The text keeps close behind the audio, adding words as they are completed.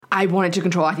I wanted to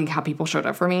control, I think, how people showed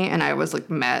up for me, and I was, like,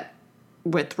 met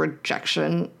with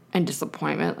rejection and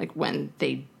disappointment, like, when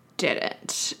they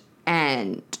didn't.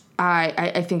 And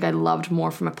I think I loved more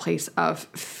from a place of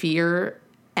fear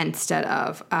instead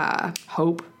of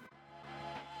hope.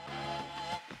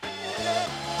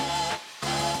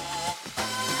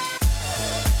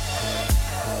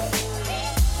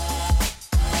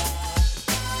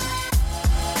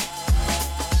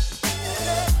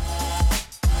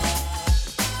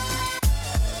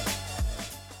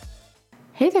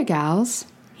 Hey there, gals.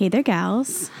 Hey there,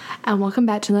 gals. And welcome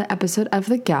back to another episode of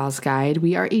The Gals Guide.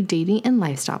 We are a dating and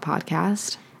lifestyle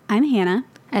podcast. I'm Hannah.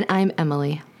 And I'm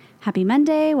Emily. Happy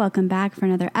Monday. Welcome back for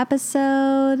another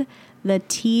episode. The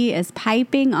tea is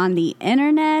piping on the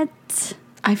internet.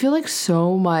 I feel like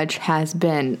so much has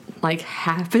been, like,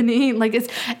 happening.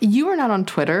 Like, you are not on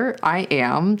Twitter. I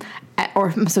am. Or,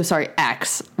 I'm so sorry,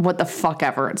 X. What the fuck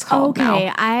ever it's called now.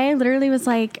 Okay, I literally was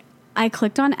like, I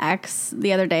clicked on X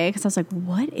the other day because I was like,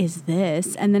 what is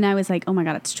this? And then I was like, oh my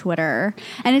God, it's Twitter.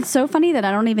 And it's so funny that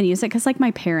I don't even use it because, like,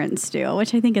 my parents do,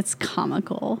 which I think is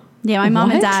comical. Yeah, my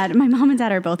mom and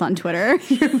dad are both on Twitter.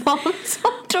 Your mom's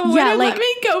on Twitter? Yeah, like, let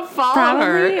me go follow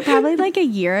her. Probably like a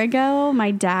year ago,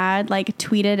 my dad, like,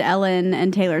 tweeted Ellen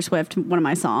and Taylor Swift one of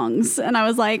my songs. And I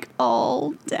was like,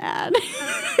 oh, Dad.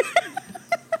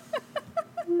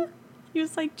 He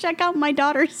was like, check out my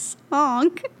daughter's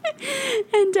song,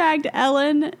 and tagged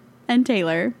Ellen and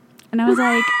Taylor. And I was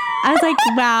like,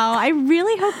 wow, I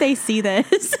really hope they see this.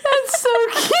 That's so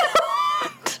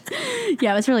cute.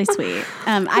 Yeah, it was really sweet.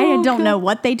 I don't know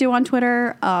what they do on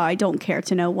Twitter. I don't care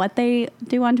to know what they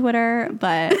do on Twitter,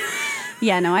 but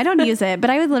yeah, no, I don't use it. But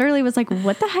I literally was like,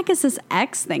 what the heck is this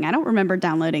X thing? I don't remember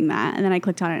downloading that. And then I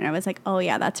clicked on it and I was like, oh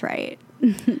yeah, that's right.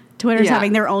 Twitter's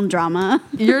having their own drama.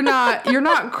 You're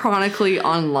not chronically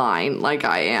online like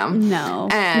I am. No,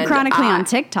 I'm chronically on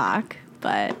TikTok,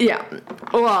 but yeah.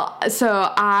 Well,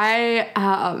 so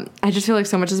I just feel like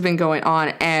so much has been going on,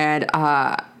 and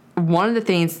one of the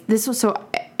things, this was so.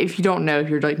 If you don't know, if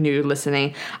you're like new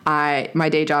listening, my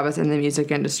day job is in the music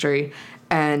industry,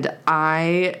 and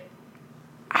I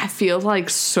feel like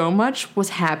so much was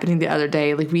happening the other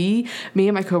day. Like me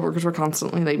and my coworkers were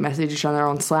constantly like messaging each other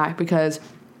on Slack because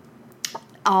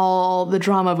all the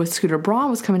drama with Scooter Braun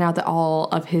was coming out that all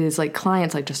of his like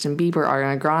clients like Justin Bieber,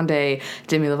 Ariana Grande,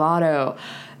 Demi Lovato,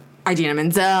 Idina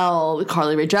Menzel,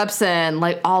 Carly Rae Jepsen,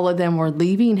 like all of them were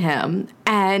leaving him.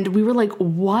 And we were like,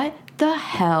 what the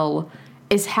hell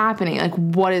is happening? Like,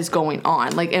 what is going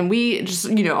on? Like, and we just,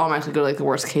 automatically go to like the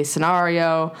worst case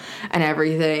scenario and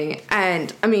everything.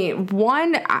 And I mean,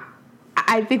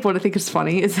 I think what I think is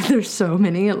funny is that there's so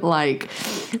many like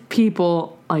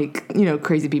people, like,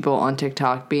 crazy people on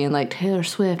TikTok being like, Taylor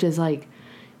Swift is like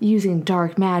using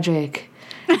dark magic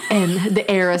in the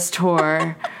Eras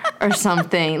tour or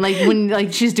something. Like when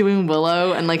like she's doing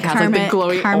Willow and like has like the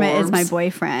glowing Karma orbs. Is my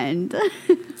boyfriend.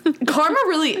 Karma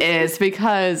really is,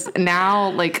 because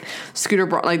now like Scooter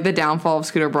Braun, like the downfall of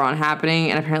Scooter Braun happening,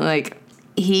 and apparently like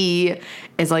he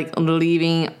is like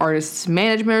leaving artist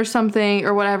management or something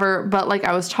or whatever. But like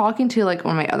I was talking to like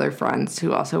one of my other friends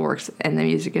who also works in the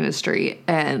music industry,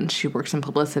 and she works in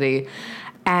publicity,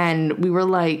 and we were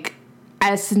like,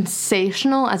 as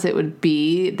sensational as it would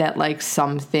be that like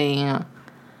something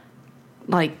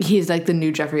like he's like the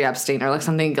new Jeffrey Epstein or like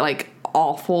something like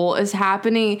awful is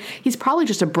happening, he's probably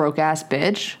just a broke ass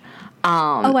bitch.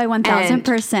 I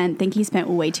 1000% think he spent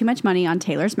way too much money on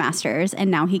Taylor's masters, and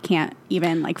now he can't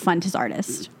even like fund his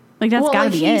artist. Like that's gotta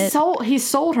be it. He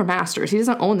sold her masters. He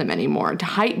doesn't own them anymore.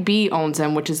 Hype B owns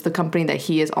them, which is the company that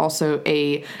he is also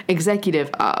a executive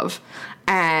of.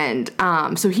 And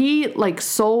so he like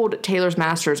sold Taylor's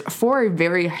masters for a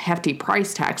very hefty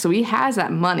price tag. So he has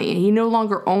that money. He no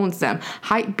longer owns them.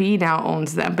 Hype B now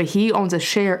owns them, but he owns a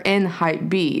share in Hype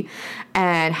B.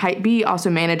 And Hype B also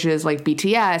manages like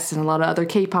BTS and a lot of other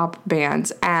K-pop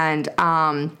bands. And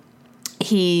I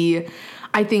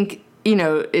think,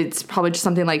 it's probably just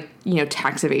something like,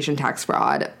 tax evasion, tax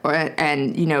fraud,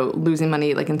 and losing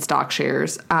money like in stock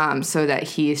shares, so that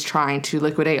he's trying to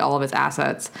liquidate all of his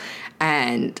assets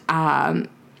and get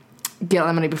all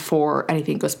that money before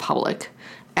anything goes public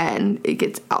and it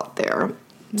gets out there.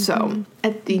 Mm-hmm. So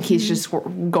I think he's just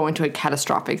going to a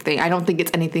catastrophic thing. I don't think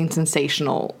it's anything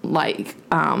sensational like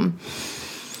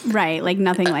right, like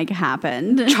nothing like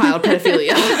happened. Child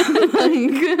pedophilia.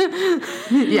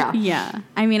 Yeah. Yeah.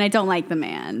 I mean, I don't like the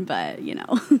man, but No.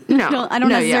 I don't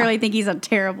necessarily think he's a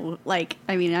terrible, I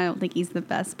don't think he's the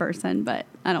best person, but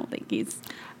I don't think he's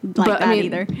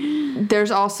either. There's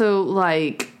also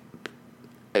like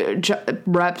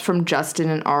reps from Justin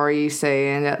and Ari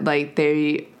saying that like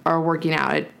they are working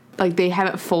out like they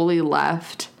haven't fully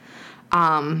left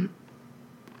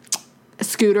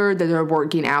Scooter, that they're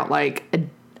working out like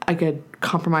a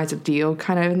compromise of deal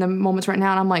kind of in the moments right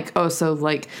now. And I'm like, oh, so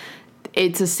like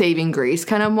it's a saving grace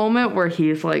kind of moment where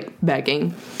he's like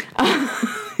begging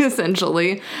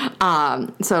essentially.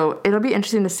 So it'll be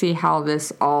interesting to see how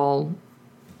this all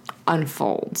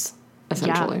unfolds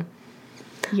essentially.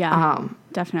 Yeah,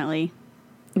 definitely.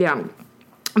 Yeah.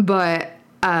 But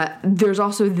there's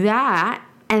also that,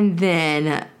 and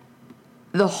then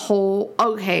the whole,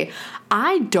 okay,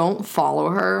 I don't follow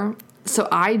her, so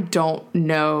I don't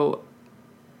know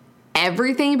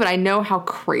everything, but I know how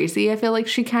crazy I feel like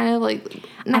she kind of like...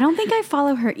 I don't think I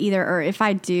follow her either, or if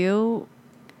I do,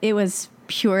 it was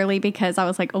purely because I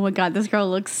was like, oh my God, this girl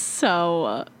looks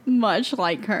so much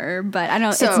like her. But I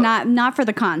don't, it's not for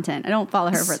the content. I don't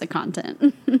follow her for the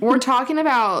content. We're talking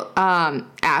about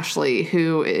Ashley,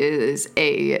 who is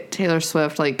a Taylor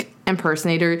Swift like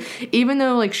impersonator, even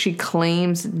though like she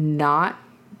claims not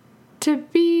to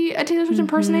be a Taylor Swift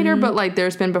impersonator, but like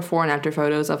there's been before and after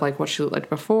photos of like what she looked like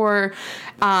before,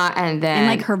 and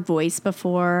like her voice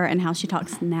before and how she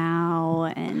talks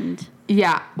now. And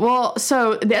yeah, well,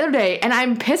 so the other day, and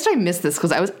I'm pissed I missed this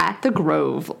because I was at the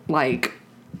Grove like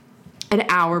an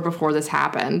hour before this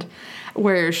happened,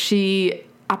 where she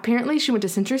went to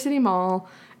Century City Mall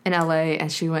in LA,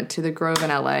 and she went to the Grove in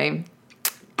LA,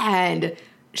 and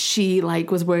she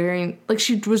like was wearing, like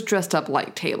she was dressed up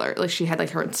like Taylor. Like she had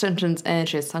like her extensions in,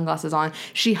 she had sunglasses on.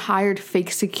 She hired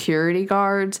fake security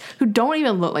guards who don't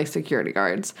even look like security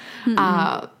guards.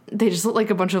 They just look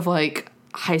like a bunch of like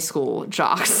high school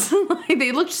jocks. Like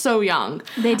they looked so young.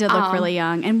 They did look really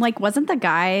young. And like, wasn't the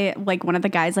guy, like one of the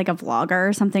guys, like a vlogger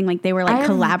or something? Like they were like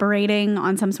collaborating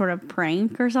on some sort of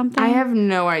prank or something? I have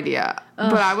no idea.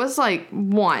 Ugh. But I was like,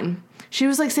 she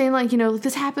was like saying like, you know,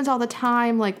 this happens all the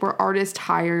time. Like where artists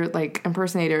hire like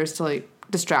impersonators to like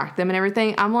distract them and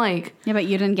everything. I'm like, yeah, but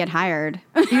you didn't get hired.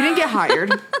 You didn't get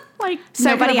hired. Like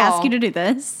nobody asked you to do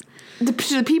this.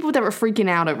 The people that were freaking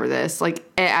out over this, like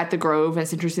at the Grove and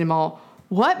Century City Mall,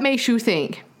 what makes you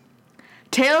think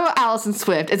Taylor Allison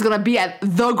Swift is gonna be at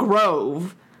the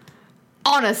Grove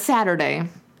on a Saturday?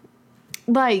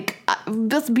 Like,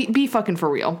 just be fucking for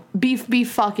real. Be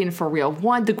fucking for real.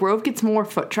 One, the Grove gets more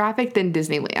foot traffic than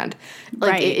Disneyland.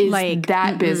 Like, right. It is like,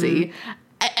 that busy.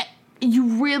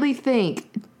 You really think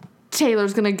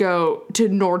Taylor's gonna go to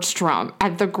Nordstrom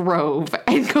at the Grove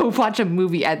and go watch a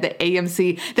movie at the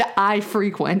AMC that I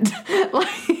frequent?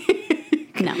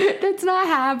 Like, no. That's not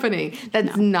happening.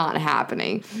 That's not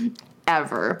happening.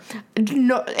 Ever.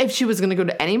 No, if she was going to go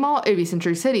to any mall, it would be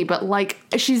Century City, but like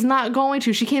she's not going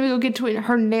to. She can't even go get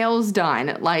her nails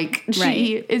done. Like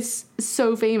she is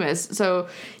so famous. So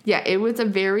yeah, it was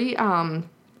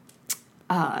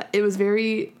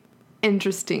very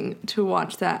interesting to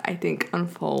watch that, I think,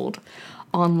 unfold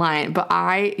online. But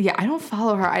I don't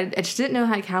follow her. I just didn't know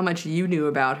like how much you knew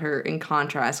about her in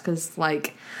contrast, because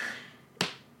like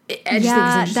I just think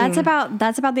it's interesting.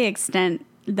 That's about the extent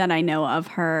that I know of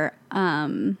her.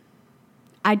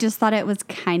 I just thought it was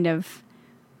kind of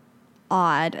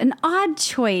an odd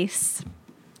choice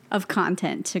of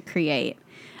content to create.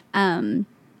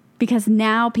 Because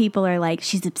now people are like,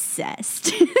 she's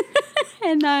obsessed.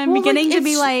 And I'm beginning to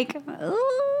be like,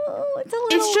 oh,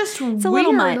 it's a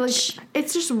little much. Like,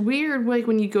 it's just weird, like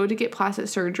when you go to get plastic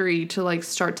surgery to like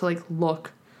start to like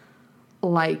look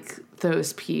like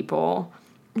those people.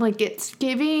 Like it's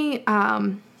giving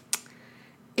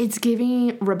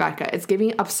Rebecca. It's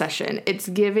giving Obsession. It's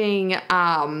giving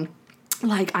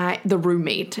the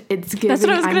Roommate. It's giving. That's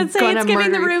what I was going to say. It's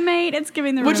giving the Roommate. It's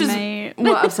giving the Roommate. Which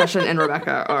is what Obsession and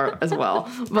Rebecca are as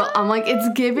well. But I'm like, it's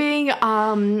giving.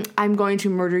 I'm going to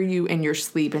murder you in your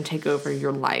sleep and take over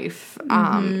your life.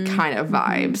 Kind of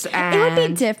vibes. And it would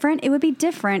be different. It would be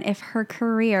different if her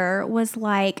career was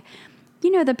like,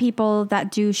 you know, the people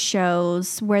that do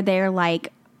shows where they're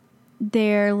like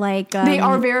they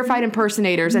are verified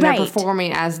impersonators and they're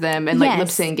performing as them and like lip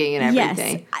syncing and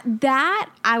everything. Yes, that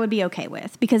I would be okay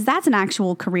with, because that's an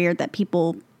actual career that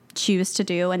people choose to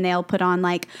do, and they'll put on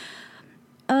like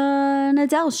an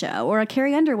Adele show or a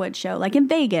Carrie Underwood show, like in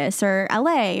Vegas or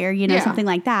LA or something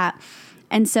like that.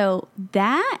 And so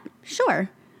that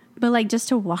but like just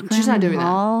to walk around the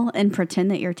mall and pretend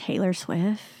that you're Taylor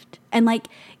Swift and like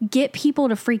get people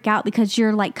to freak out because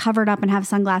you're like covered up and have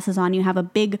sunglasses on, you have a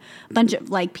big bunch of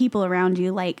like people around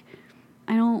you, like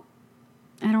I don't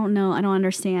know. I don't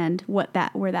understand where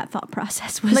that thought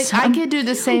process was. Like I could do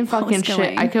the same fucking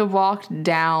shit. I could walk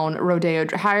down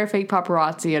hire a fake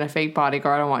paparazzi and a fake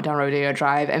bodyguard and walk down Rodeo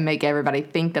Drive and make everybody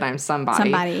think that I'm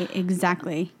somebody.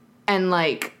 Exactly. And,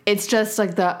 like, it's just,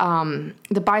 like,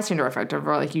 the bystander effect of,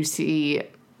 like, you see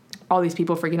all these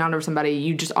people freaking out over somebody,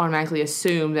 you just automatically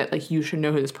assume that, like, you should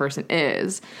know who this person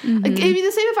is. Mm-hmm. Like, it'd be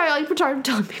the same if I, like, started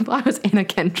telling people I was Anna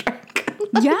Kendrick.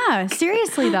 Yeah,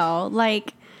 seriously, though.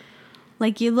 Like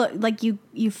you look, like,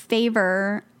 you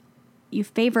favor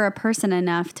a person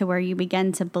enough to where you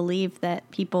begin to believe that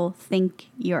people think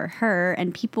you're her,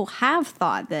 and people have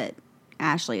thought that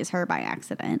Ashley is her by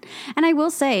accident. And I will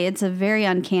say it's a very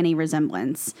uncanny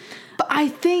resemblance.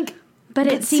 But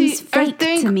it seems fake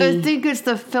to me. I think it's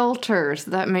the filters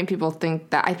that make people think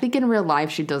that. I think in real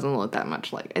life she doesn't look that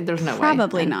much like. There's no way.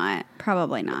 Probably not.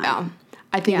 Yeah.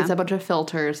 I think it's a bunch of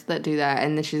filters that do that,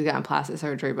 and then she's gotten plastic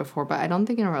surgery before, but I don't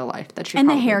think in real life that she and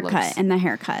probably the haircut. looks. And the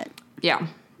haircut. Yeah.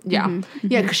 Yeah. Mm-hmm.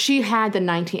 Yeah, because she had the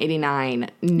 1989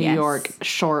 New York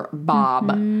short bob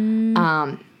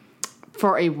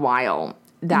for a while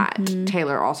that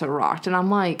Taylor also rocked. And I'm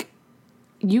like,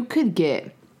 you could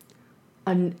get...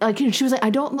 like, and she was like, I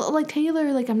don't look like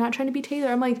Taylor. Like, I'm not trying to be Taylor.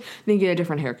 I'm like, then get a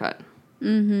different haircut.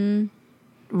 Mm-hmm.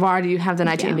 Why do you have the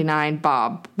 1989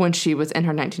 bob when she was in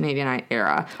her 1989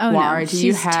 era? Oh, Why do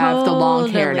you have the long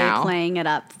hair now? Playing it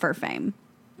up for fame.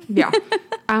 Yeah.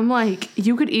 I'm like,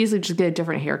 you could easily just get a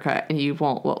different haircut and you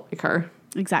won't look like her.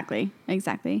 Exactly.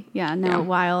 Yeah. No,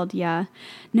 wild. Yeah.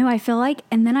 No, I feel like,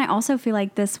 and then I also feel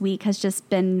like this week has just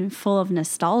been full of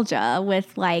nostalgia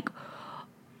with, like,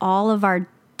 all of our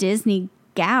Disney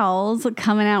gals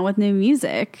coming out with new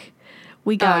music.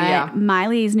 We got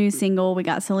Miley's new single. We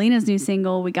got Selena's new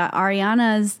single. We got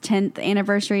Ariana's 10th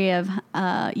anniversary of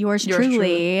Yours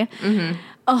Truly. Mm-hmm.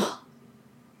 Oh,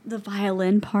 the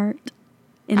violin part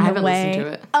in I the haven't way. listened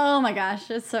to it. Oh my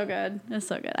gosh, it's so good.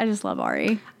 I just love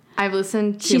Ari. I've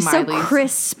listened to She's Miley's. so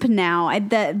crisp now.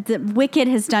 The Wicked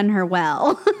has done her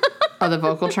well. Oh, the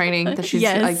vocal training that she's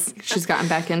she's gotten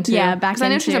back into. Yeah, back into. I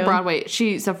know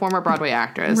she's a former Broadway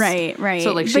actress. Right.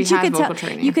 So, like, she has vocal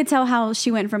training. You could tell how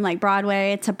she went from, like,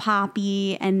 Broadway to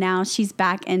poppy, and now she's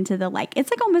back into the, like,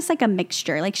 it's like almost like a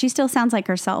mixture. Like, she still sounds like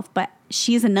herself, but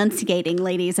she's enunciating,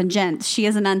 ladies and gents. She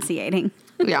is enunciating.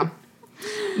 Yeah.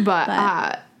 But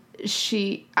I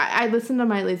listened to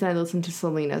Miley's and I listened to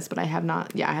Selena's, but I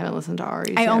haven't listened to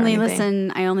Ari's. I only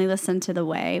listen to The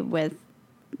Way with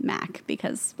Mac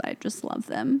because I just love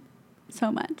them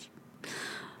so much.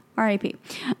 R.I.P.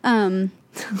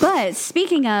 But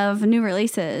speaking of new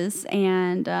releases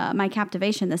and my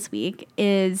captivation this week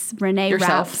is Renee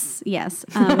Yourself. Rapp's. Yes,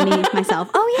 me,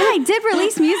 myself. Oh yeah, I did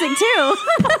release music too.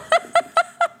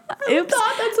 Oops.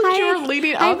 That's what you were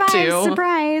leading up to.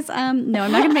 Surprise. No,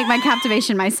 I'm not going to make my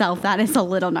captivation myself. That is a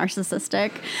little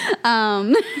narcissistic.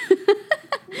 No,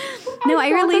 I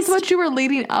released... That's what you were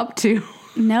leading up to.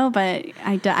 No, but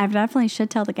I definitely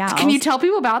should tell the gals. Can you tell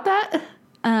people about that?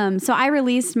 So I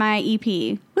released my EP.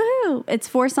 Woohoo! It's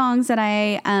 4 songs that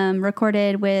I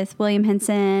recorded with William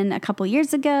Henson a couple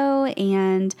years ago,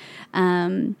 and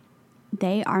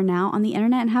they are now on the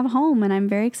internet and have a home, and I'm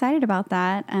very excited about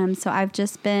that. So I've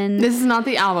just been... This is not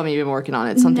the album you've been working on.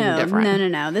 It's something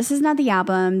different. No. This is not the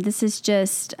album. This is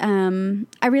just...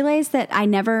 I realized that I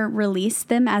never released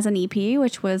them as an EP,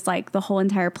 which was, like, the whole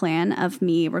entire plan of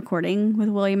me recording with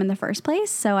William in the first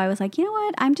place. So I was like, you know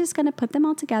what? I'm just going to put them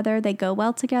all together. They go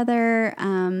well together.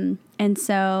 And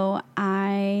so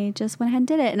I just went ahead and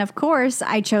did it. And of course,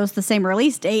 I chose the same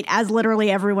release date as literally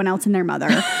everyone else and their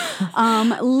mother.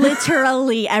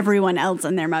 Literally everyone else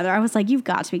and their mother. I was like, you've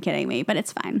got to be kidding me, but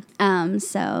it's fine.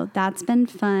 So that's been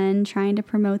fun, trying to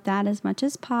promote that as much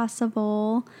as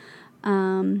possible.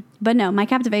 But no, my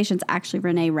captivation's actually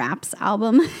Renee Rapp's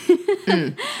album.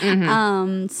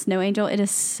 Snow Angel. It is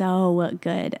so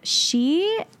good.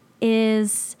 She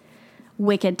is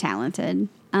wicked talented.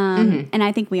 And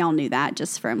I think we all knew that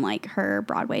just from, like, her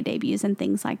Broadway debuts and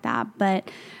things like that.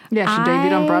 But yeah, she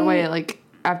debuted on Broadway right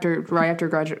after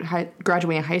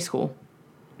graduating high school.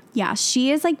 Yeah,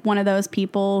 she is, like, one of those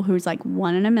people who's, like,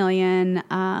 one in a million.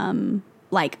 Her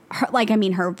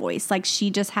voice, like, she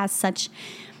just has such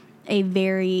a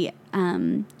very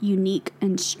unique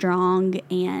and strong,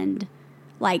 and,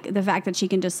 like, the fact that she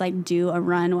can just, like, do a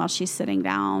run while she's sitting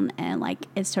down and, like,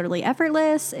 it's totally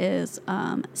effortless is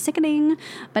sickening,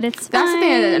 but it's fine. That's the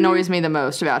thing that annoys me the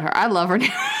most about her. I love Renee.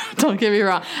 Don't get me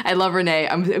wrong. I love Renee.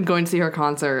 I'm going to see her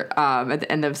concert at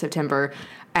the end of September.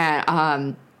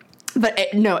 And, but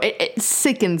it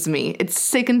sickens me. It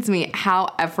sickens me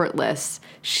how effortless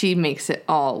she makes it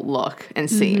all look and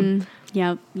seem. Mm-hmm.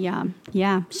 Yep.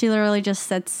 Yeah. She literally just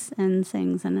sits and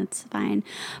sings, and it's fine.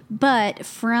 But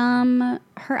from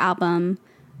her album,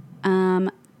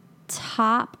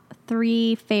 top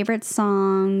 3 favorite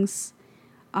songs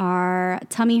are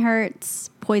Tummy Hurts,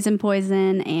 Poison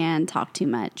Poison, and Talk Too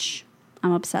Much.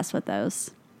 I'm obsessed with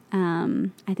those.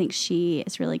 I think she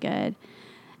is really good.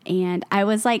 And I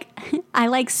was like, I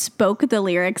like spoke the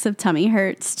lyrics of Tummy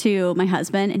Hurts to my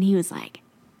husband, and he was like,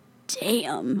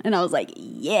 damn. And I was like,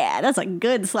 yeah, that's a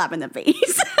good slap in the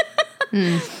face.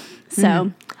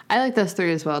 So I like those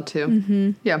 3 as well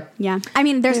too. Yeah. Yeah. I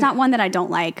mean, there's not one that I don't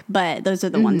like, but those are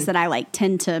the ones that I like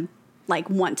tend to like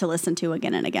want to listen to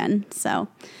again and again. So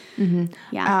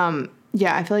yeah.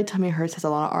 Yeah, I feel like Tummy Hurts has a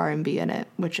lot of R&B in it,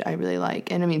 which I really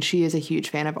like. And I mean, she is a huge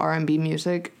fan of R&B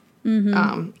music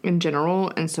in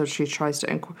general, and so she tries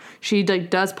to she like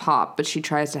does pop, but she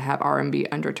tries to have R&B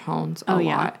undertones a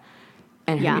lot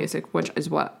in her music, which is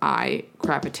what I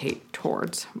gravitate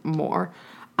towards more.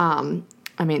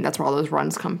 I mean, that's where all those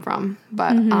runs come from,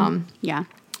 but yeah.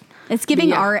 It's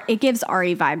giving it gives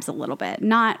Ari vibes a little bit.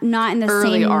 Not in the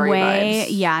same Ari way.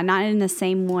 vibes. Yeah, not in the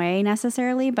same way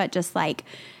necessarily, but just like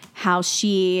how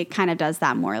she kind of does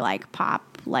that more like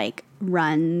pop, like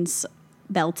runs,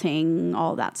 belting,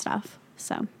 all that stuff.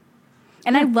 So,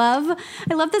 and I love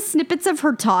the snippets of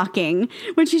her talking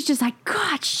when she's just like,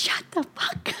 God, shut the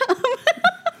fuck up.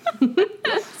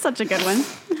 Such a good one.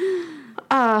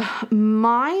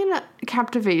 Mine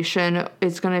captivation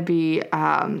is going to be,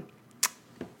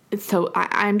 so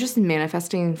I'm just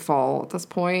manifesting fall at this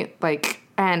point. Like,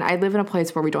 and I live in a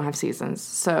place where we don't have seasons.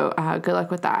 So, good luck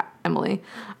with that, Emily.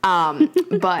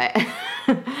 But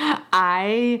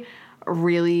I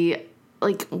really,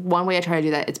 like, one way I try to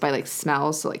do that is by like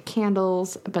smells. So like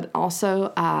candles, but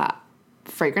also,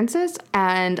 fragrances.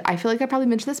 And I feel like I probably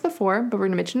mentioned this before, but we're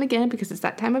going to mention it again because it's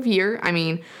that time of year. I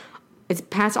mean, it's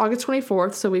past August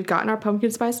 24th, so we've gotten our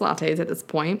pumpkin spice lattes at this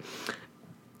point.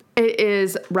 It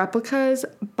is Replicas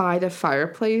by the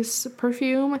Fireplace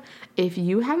perfume. If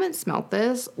you haven't smelled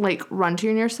this, like, run to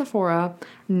your nearest Sephora,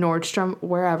 Nordstrom,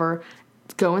 wherever,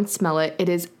 go and smell it. It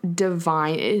is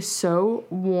divine. It is so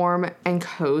warm and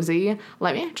cozy.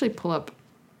 Let me actually pull up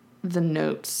the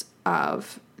notes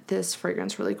of this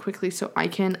fragrance really quickly so I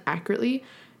can accurately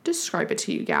describe it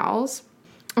to you gals.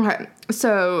 Okay,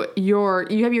 so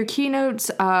you have your keynotes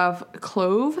of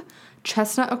clove,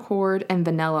 chestnut accord, and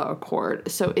vanilla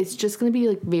accord. So it's just going to be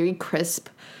like very crisp,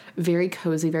 very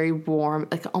cozy, very warm,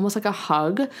 like almost like a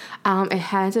hug. It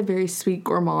has a very sweet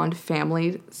gourmand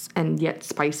family and yet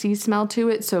spicy smell to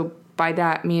it. So by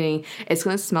that meaning, it's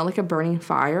going to smell like a burning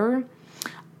fire,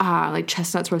 like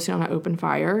chestnuts roasting on an open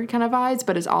fire kind of vibes,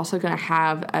 but it's also going to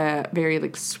have a very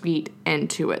like sweet end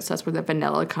to it. So that's where the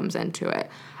vanilla comes into it.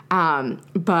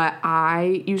 But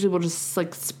I usually will just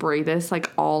like spray this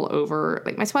like all over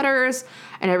like my sweaters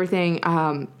and everything,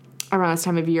 around this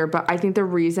time of year. But I think the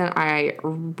reason I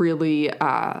really,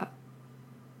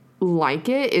 like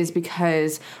it is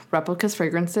because Replica's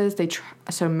fragrances,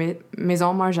 Maison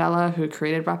Margiela, who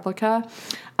created Replica,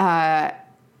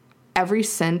 every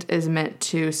scent is meant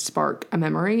to spark a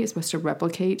memory. It's supposed to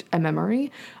replicate a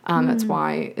memory. That's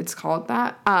why it's called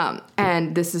that.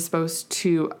 And this is supposed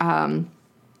to,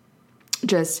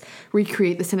 just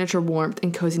recreate the signature warmth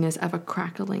and coziness of a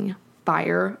crackling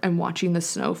fire and watching the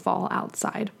snow fall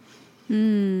outside.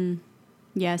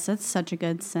 Yes, that's such a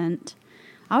good scent.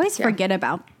 I always forget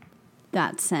about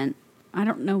that scent. I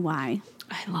don't know why.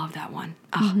 I love that one.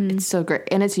 Oh, it's so great.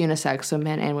 And it's unisex, so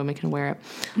men and women can wear it.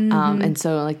 And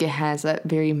so like it has that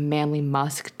very manly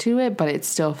musk to it, but it's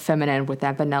still feminine with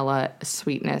that vanilla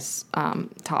sweetness,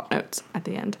 top notes at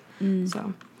the end.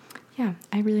 So yeah,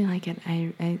 I really like it.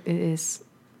 It is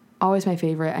always my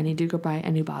favorite. I need to go buy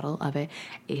a new bottle of it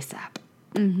ASAP.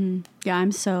 Yeah,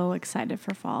 I'm so excited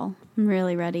for fall. I'm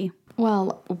really ready.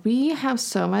 Well, we have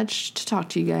so much to talk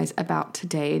to you guys about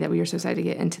today that we are so excited to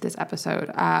get into this episode.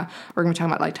 We're going to talk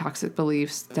about like toxic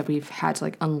beliefs that we've had to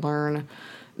like unlearn,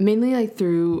 mainly like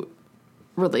through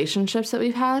relationships that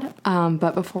we've had.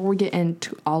 But before we get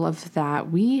into all of that,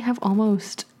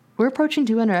 we're approaching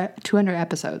 200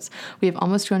 episodes. We have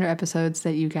almost 200 episodes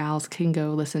that you gals can go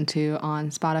listen to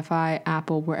on Spotify,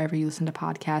 Apple, wherever you listen to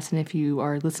podcasts. And if you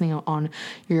are listening on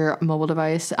your mobile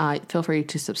device, feel free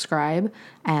to subscribe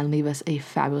and leave us a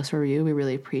fabulous review. We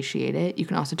really appreciate it. You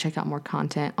can also check out more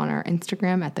content on our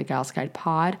Instagram at The Gals Guide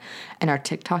Pod and our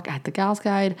TikTok at The Gals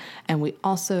Guide. And we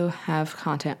also have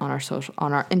content on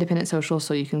our independent social,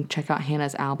 so you can check out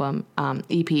Hannah's album,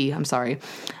 EP,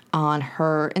 on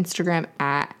her Instagram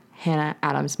at Hannah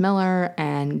Adams Miller,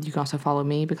 and you can also follow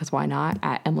me, because why not,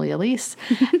 at Emily Elise.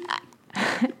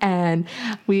 And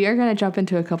we are going to jump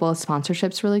into a couple of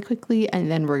sponsorships really quickly,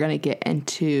 and then we're going to get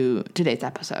into today's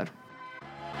episode.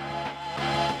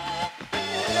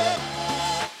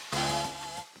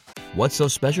 What's so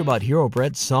special about Hero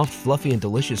Bread's soft, fluffy, and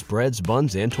delicious breads,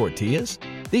 buns, and tortillas?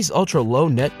 These ultra-low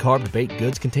net-carb baked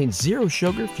goods contain zero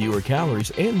sugar, fewer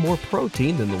calories, and more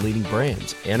protein than the leading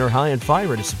brands, and are high in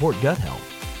fiber to support gut health.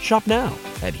 Shop now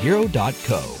at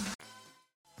hero.co.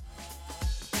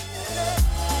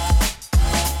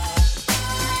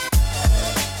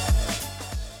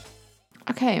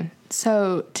 Okay,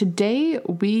 so today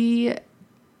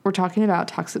we're talking about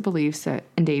toxic beliefs that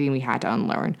in dating we had to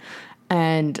unlearn.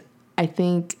 And I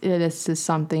think this is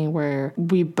something where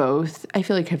we both, I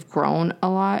feel like, have grown a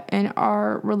lot in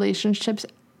our relationships.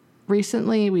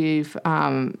 Recently, we've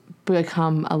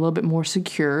become a little bit more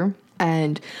secure,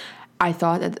 and I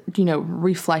thought that,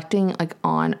 reflecting like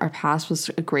on our past was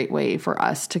a great way for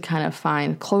us to kind of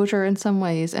find closure in some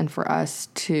ways, and for us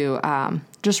to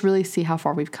just really see how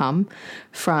far we've come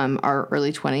from our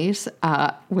early 20s,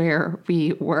 where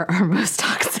we were our most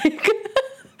toxic.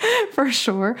 For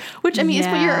sure. Which, I mean, is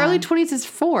what your early 20s is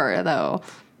for, though.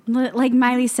 Like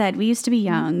Miley said, we used to be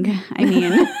young. I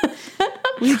mean,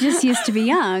 we just used to be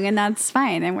young, and that's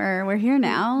fine. And we're here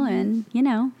now, and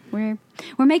we're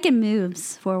making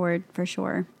moves forward for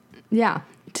sure. Yeah,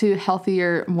 to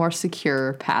healthier, more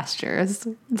secure pastures,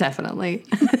 definitely.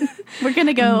 We're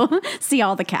gonna go see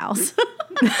all the cows.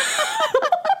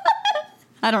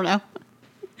 I don't know.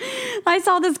 I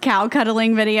saw this cow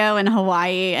cuddling video in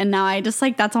Hawaii, and now I just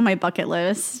that's on my bucket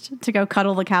list to go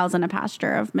cuddle the cows in a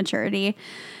pasture of maturity.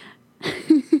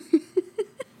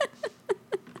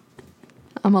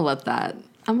 I'm going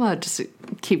to just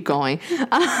keep going.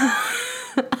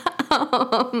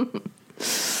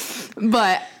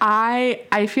 But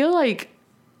I feel like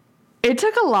it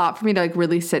took a lot for me to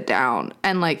really sit down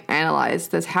and analyze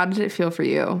this. How did it feel for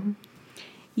you?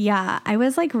 Yeah, I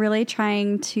was really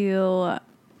trying to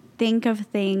think of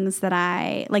things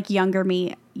that younger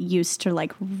me used to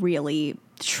really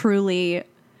truly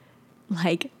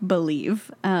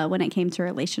believe when it came to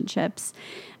relationships.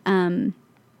 And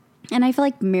I feel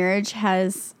like marriage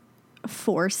has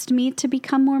forced me to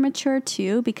become more mature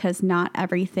too, because not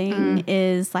everything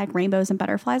is rainbows and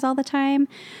butterflies all the time.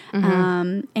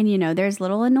 And there's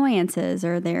little annoyances,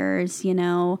 or there's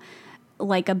a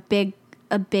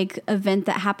big event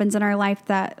that happens in our life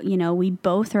that, we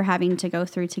both are having to go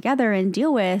through together and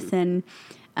deal with. And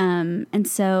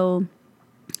so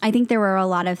I think there were a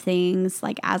lot of things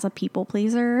as a people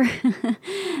pleaser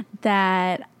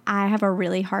that I have a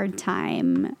really hard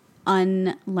time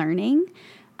unlearning.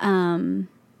 And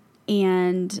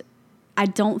I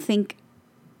don't think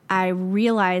I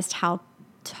realized how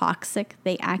toxic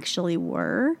they actually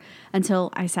were until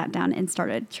I sat down and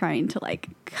started trying to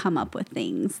come up with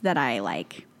things that I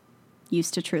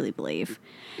used to truly believe.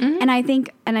 Mm-hmm. And I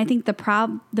think the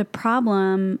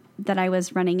problem that I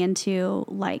was running into,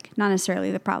 not necessarily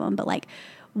the problem, but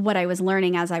what I was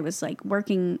learning as I was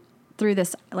working through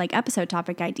this episode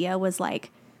topic idea was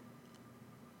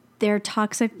they're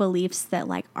toxic beliefs that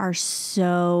are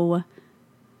so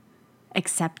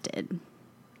accepted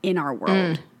in our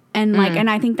world. And and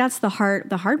I think that's the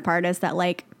hard part is that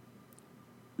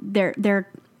they're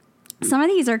some of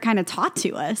these are kind of taught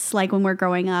to us when we're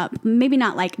growing up, maybe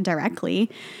not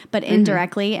directly, but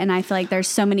indirectly. And I feel like there's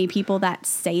so many people that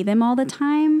say them all the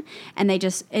time, and it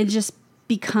just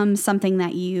becomes something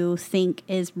that you think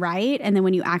is right. And then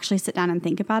when you actually sit down and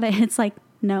think about it, it's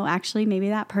no, actually, maybe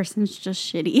that person's just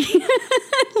shitty.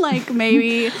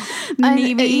 Maybe.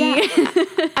 Yeah.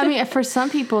 I mean, for some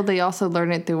people, they also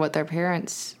learn it through what their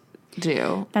parents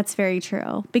do. That's very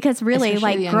true. Because really,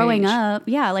 growing up,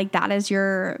 that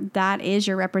is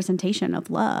your representation of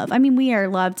love. I mean, we are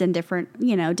loved in different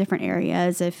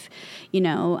areas. If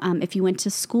if you went to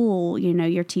school,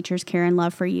 your teachers care and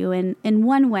love for you in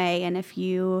one way. And if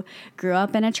you grew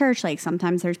up in a church,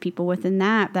 sometimes there's people within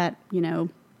that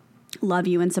love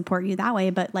you and support you that way.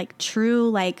 But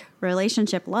true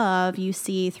relationship love you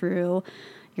see through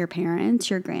your parents,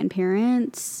 your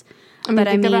grandparents. Think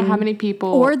about how many people,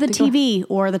 or the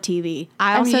TV.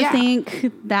 I also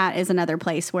think that is another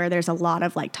place where there's a lot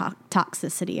of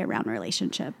toxicity around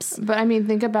relationships. But I mean,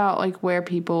 think about where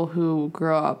people who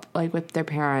grow up with their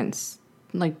parents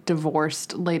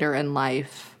divorced later in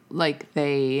life,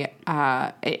 they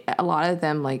a lot of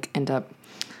them end up.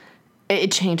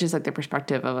 It changes their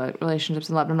perspective of relationships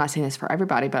and love. I'm not saying this for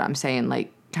everybody, but I'm saying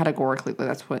categorically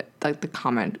that's what the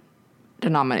common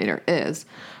denominator is.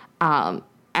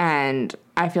 And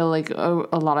I feel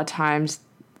a lot of times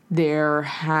there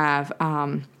have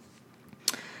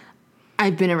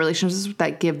I've been in relationships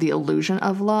that give the illusion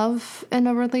of love in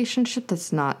a relationship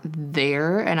that's not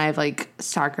there, and I've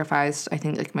sacrificed, I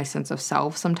think, my sense of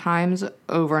self sometimes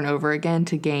over and over again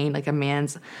to gain a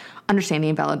man's understanding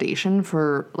and validation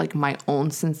for my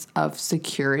own sense of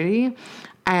security.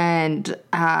 And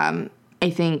I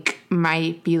think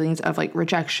my feelings of like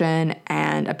rejection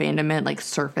and abandonment like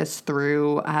surfaced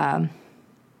through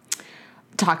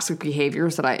toxic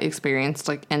behaviors that I experienced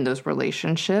like in those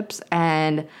relationships.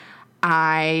 And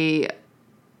I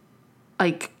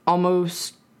like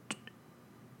almost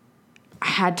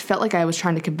felt like I was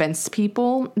trying to convince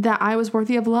people that I was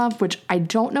worthy of love, which I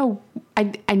don't know.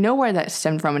 I know where that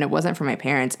stemmed from, and it wasn't from my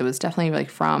parents. It was definitely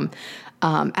like from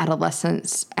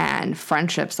adolescence and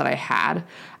friendships that I had.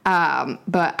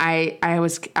 But I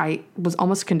was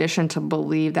almost conditioned to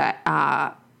believe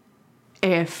that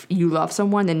if you love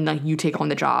someone, then like you take on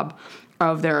the job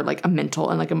of their like a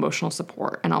mental and like emotional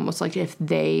support, and almost like if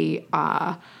they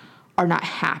are not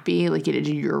happy, like it is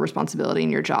your responsibility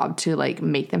and your job to like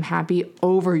make them happy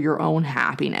over your own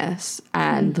happiness.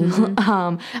 And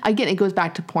again, it goes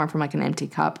back to pouring from like an empty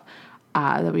cup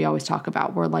that we always talk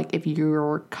about, where like if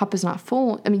your cup is not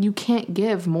full, I mean, you can't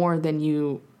give more than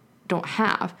you don't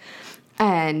have.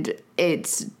 And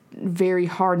it's very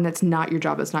hard, and that's not your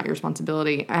job. That's not your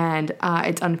responsibility. And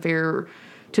it's unfair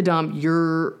to dump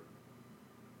your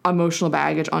emotional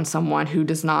baggage on someone who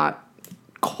does not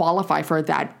qualify for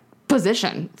that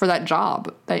position, for that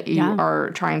job that you are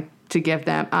trying to give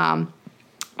them.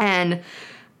 And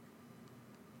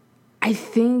I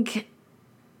think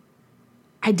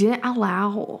I didn't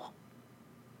allow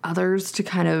others to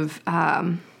kind of,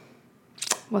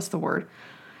 what's the word?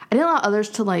 I didn't allow others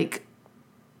to like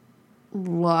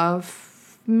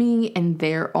love me in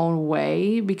their own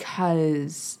way,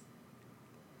 because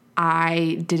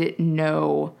I didn't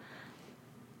know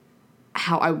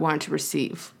how I wanted to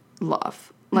receive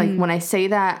love. Like when I say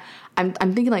that, I'm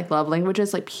thinking like love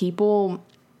languages, like people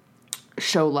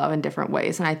show love in different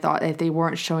ways. And I thought if they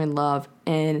weren't showing love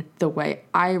in the way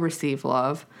I receive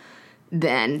love,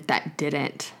 then that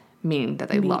didn't mean that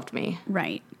they loved me.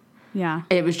 Right. Yeah.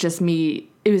 It was just me.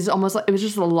 It was almost like, it was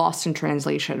just a lost in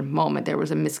translation moment. There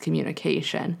was a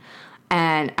miscommunication,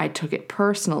 and I took it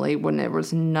personally when there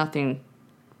was nothing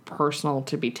personal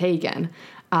to be taken.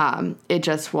 It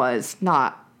just was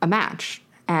not a match.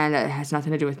 And it has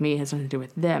nothing to do with me. It has nothing to do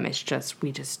with them. It's just,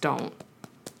 we just don't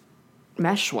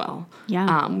mesh well.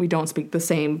 Yeah. We don't speak the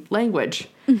same language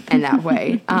in that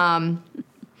way. I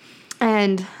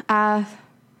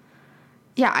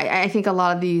think a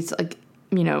lot of these, like,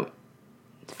 you know,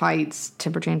 fights,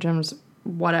 temper tantrums,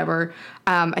 whatever,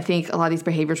 I think a lot of these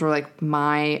behaviors were like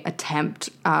my attempt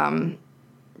to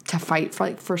fight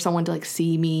for someone to like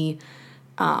see me,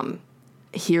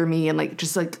 hear me, and like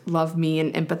just like love me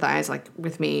and empathize like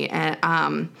with me. And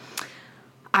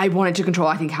I wanted to control,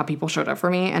 I think, how people showed up for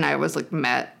me, and I was like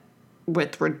met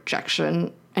with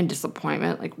rejection and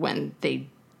disappointment like when they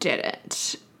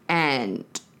didn't. And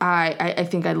I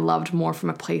think I loved more from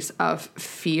a place of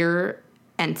fear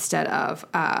instead of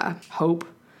hope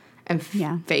and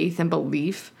faith and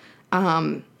belief.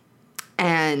 And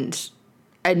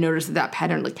I noticed that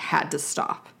pattern like had to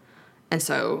stop. And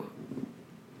so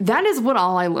that is what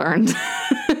all I learned.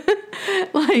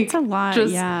 Like, it's a lot,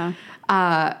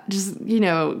 just, you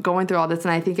know, going through all this.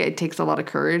 And I think it takes a lot of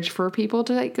courage for people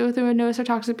to like go through and notice their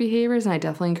toxic behaviors. And I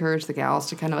definitely encourage the gals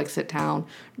to kind of like sit down,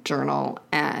 journal,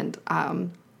 and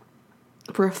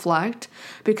reflect,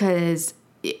 because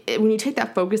when you take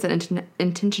that focus and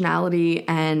intentionality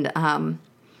and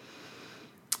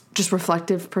just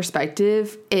reflective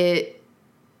perspective, it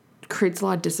creates a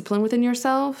lot of discipline within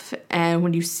yourself. And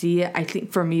when you see it, I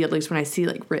think for me, at least when I see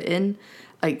like written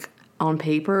like on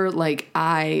paper, like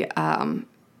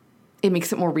it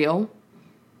makes it more real,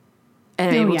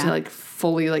 and I'm able to like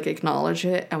fully like acknowledge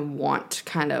it and want to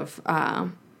kind of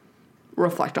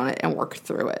reflect on it and work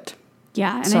through it.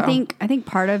 Yeah. And I think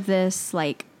part of this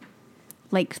like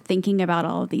thinking about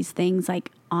all of these things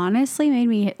like honestly made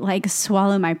me like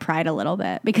swallow my pride a little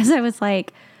bit, because I was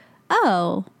like,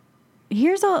 oh,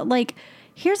 here's all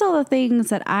the things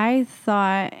that I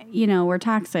thought, you know, were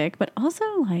toxic, but also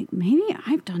like maybe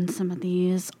I've done some of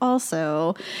these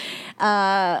also,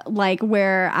 like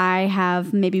where I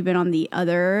have maybe been on the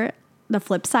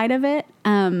flip side of it,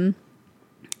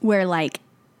 where like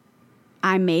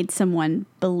I made someone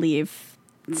believe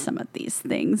some of these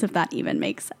things, if that even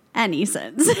makes any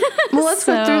sense. Well, let's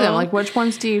go through them. Like, which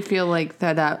ones do you feel like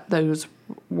that those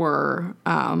were?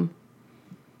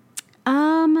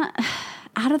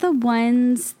 Out of the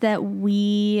ones that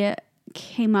we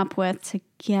came up with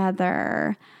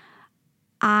together,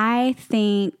 I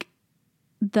think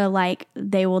the like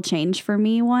they will change for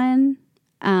me one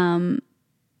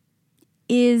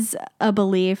is a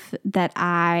belief that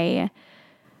I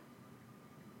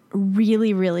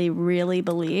really, really, really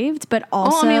believed, but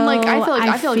also I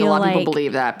feel like a lot of people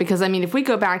believe that because if we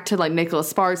go back to like Nicholas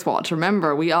Sparks' watch,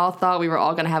 remember we all thought we were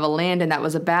all going to have a Landon that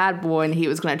was a bad boy and he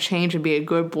was going to change and be a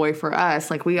good boy for us.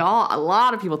 Like a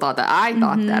lot of people thought that. I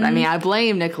thought that. I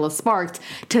blame Nicholas Sparks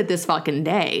to this fucking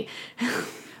day.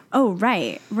 Oh,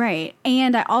 right.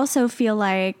 And I also feel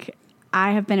like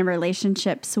I have been in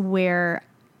relationships where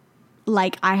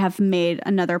like I have made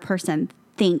another person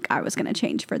think I was going to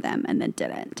change for them and then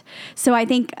didn't. So I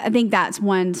think that's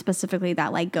one specifically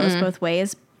that like goes both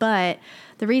ways. But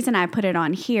the reason I put it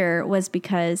on here was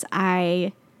because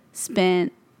I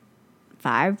spent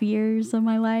 5 years of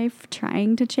my life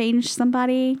trying to change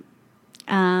somebody.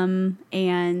 And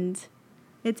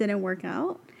it didn't work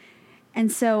out.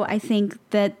 And so I think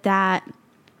that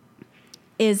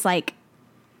is like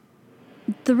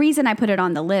the reason I put it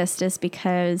on the list is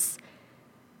because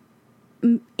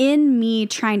in me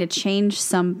trying to change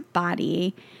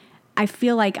somebody, I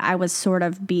feel like I was sort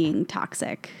of being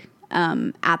toxic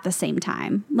at the same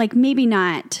time. Like maybe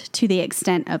not to the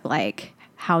extent of like,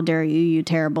 how dare you, you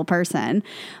terrible person,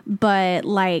 but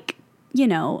like,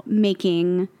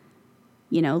 making,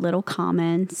 little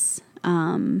comments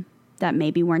that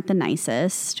maybe weren't the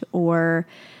nicest, or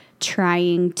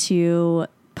trying to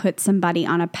put somebody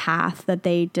on a path that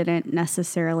they didn't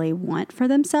necessarily want for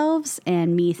themselves,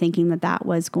 and me thinking that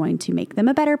was going to make them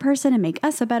a better person and make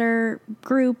us a better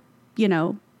group,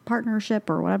 partnership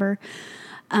or whatever.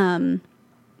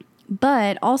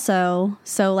 But also,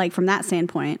 so like from that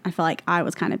standpoint, I feel like I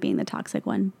was kind of being the toxic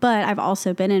one. But I've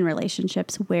also been in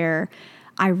relationships where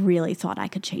I really thought I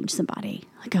could change somebody.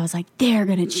 Like I was like, they're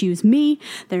going to choose me.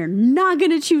 They're not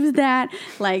going to choose that.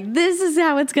 Like, this is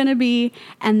how it's going to be.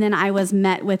 And then I was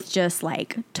met with just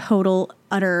like total,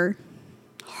 utter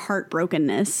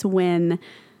heartbrokenness when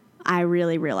I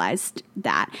really realized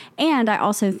that. And I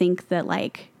also think that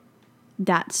like,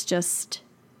 that's just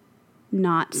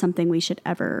not something we should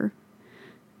ever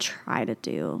try to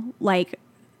do. Like,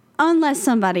 unless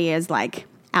somebody is like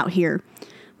out here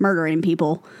murdering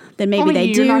people, then maybe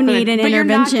they do need an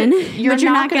intervention. You're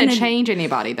not going to change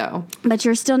anybody, though. But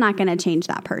you're still not going to change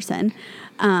that person.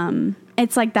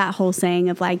 It's like that whole saying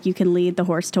of like, you can lead the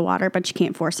horse to water, but you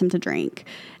can't force him to drink.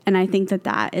 And I think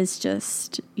that is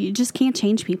just, you just can't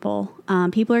change people.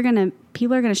 People are going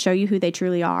to show you who they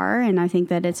truly are. And I think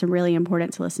that it's really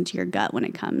important to listen to your gut when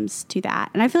it comes to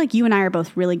that. And I feel like you and I are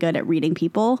both really good at reading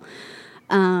people.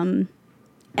 And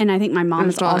I think my mom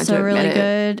is also really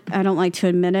good. I don't like to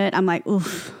admit it. I'm like,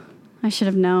 oof, I should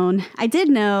have known. I did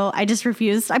know. I just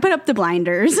refused. I put up the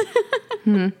blinders.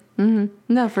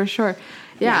 No, for sure.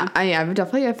 Yeah. I've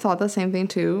definitely thought the same thing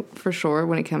too, for sure,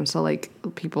 when it comes to like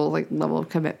people like level of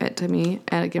commitment to me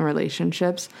and like in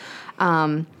relationships.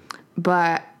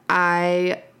 But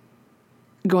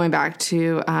going back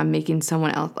to making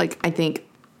someone else, like I think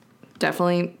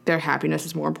definitely their happiness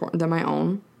is more important than my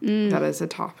own. That is a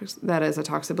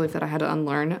toxic belief that I had to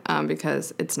unlearn,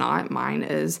 because it's not. Mine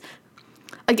is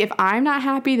like, if I'm not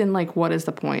happy, then like, what is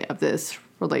the point of this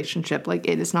relationship? Like,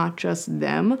 it is not just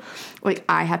them. Like,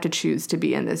 I have to choose to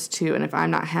be in this too. And if I'm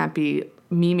not happy,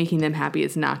 me making them happy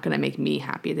is not going to make me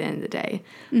happy at the end of the day.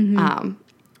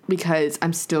 Because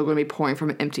I'm still going to be pouring from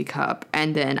an empty cup,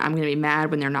 and then I'm going to be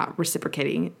mad when they're not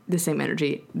reciprocating the same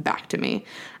energy back to me.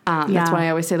 That's why I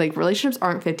always say, like, relationships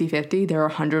aren't 50-50. They're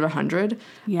 100-100.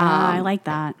 Yeah, I like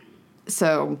that.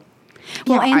 So,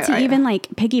 well, yeah, and to even, like,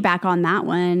 piggyback on that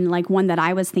one, like, one that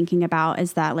I was thinking about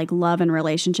is that, like, love and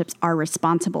relationships are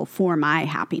responsible for my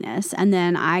happiness. And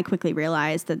then I quickly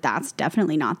realized that that's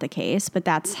definitely not the case, but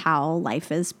that's how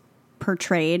life is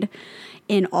portrayed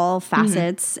in all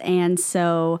facets. And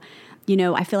so,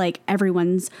 I feel like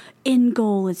everyone's end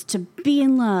goal is to be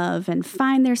in love and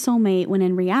find their soulmate, when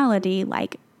in reality,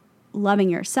 like, loving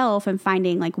yourself and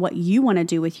finding like what you want to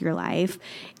do with your life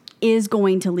is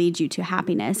going to lead you to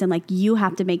happiness. And like, you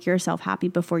have to make yourself happy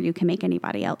before you can make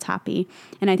anybody else happy.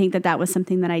 And I think that was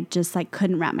something that I just like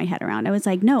couldn't wrap my head around. I was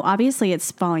like, no, obviously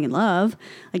it's falling in love.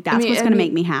 Like, that's what's going to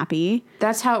make me happy.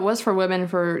 That's how it was for women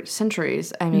for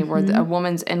centuries. I mean, where a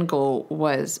woman's end goal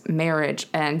was marriage,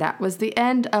 and that was the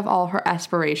end of all her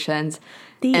aspirations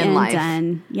in life.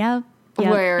 Done. Yep.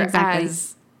 Whereas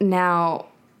exactly. Now,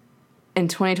 in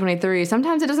 2023,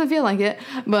 sometimes it doesn't feel like it,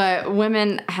 but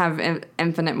women have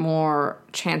infinite more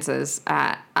chances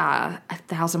at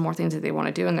 1,000 more things that they want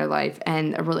to do in their life.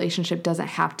 And a relationship doesn't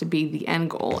have to be the end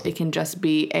goal. It can just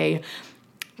be a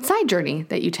side journey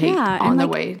that you take on the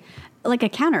way. Like a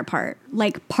counterpart,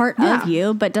 like part of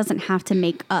you, but doesn't have to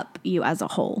make up you as a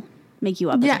whole. make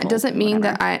you up. Yeah, it doesn't mean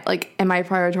that am I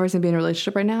prioritizing being in a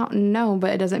relationship right now? No,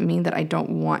 but it doesn't mean that I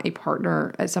don't want a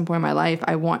partner at some point in my life.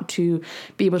 I want to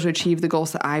be able to achieve the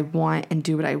goals that I want and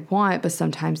do what I want. But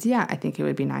sometimes, yeah, I think it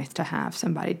would be nice to have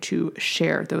somebody to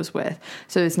share those with.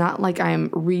 So it's not like I'm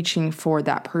reaching for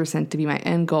that person to be my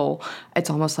end goal. It's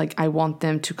almost like I want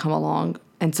them to come along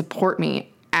and support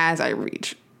me as I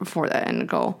reach for that end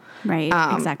goal. Right,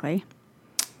 exactly.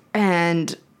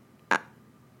 And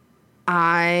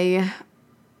I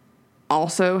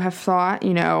also have thought,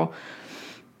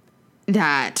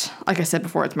 that, like I said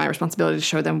before, it's my responsibility to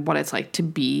show them what it's like to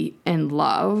be in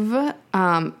love.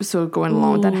 So going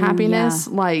along with that happiness,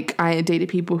 like I dated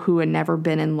people who had never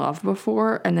been in love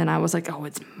before. And then I was like, oh,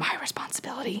 it's my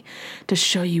responsibility to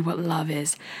show you what love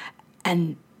is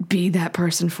and be that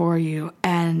person for you.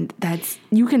 And that's,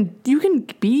 you can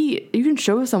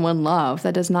show someone love.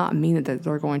 That does not mean that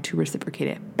they're going to reciprocate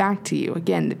it back to you.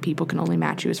 Again, that people can only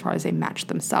match you as far as they match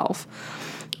themselves.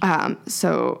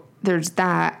 So there's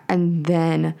that. And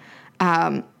then,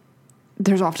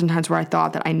 there's often times where I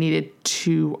thought that I needed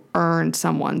to earn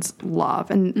someone's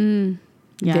love and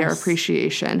their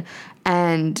appreciation,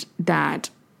 and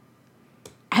that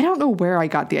I don't know where I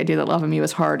got the idea that loving me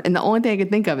was hard. And the only thing I could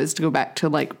think of is to go back to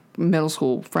like middle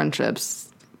school friendships,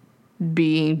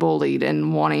 being bullied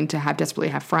and wanting to desperately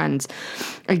have friends.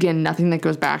 Again, nothing that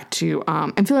goes back to,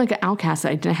 I'm feeling like an outcast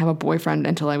that I didn't have a boyfriend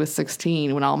until I was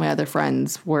 16, when all my other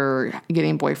friends were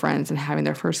getting boyfriends and having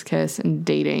their first kiss and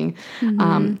dating,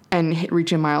 and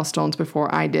reaching milestones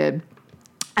before I did.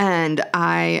 And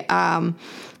I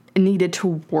needed to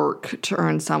work to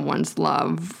earn someone's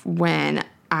love when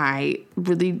I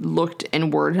really looked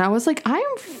inward, and I was like, I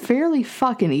am fairly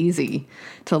fucking easy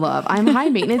to love. I'm high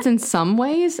maintenance in some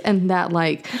ways, and that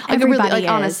everybody is.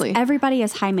 Honestly, everybody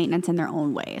is high maintenance in their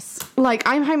own ways. Like,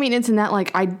 I'm high maintenance in that,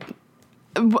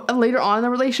 later on in the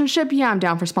relationship, yeah, I'm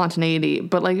down for spontaneity,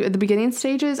 but at the beginning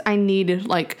stages, I need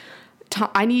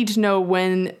I need to know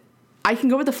when. I can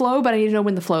go with the flow, but I need to know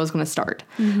when the flow is going to start.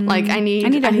 Mm-hmm. I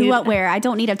need a who, what, where. I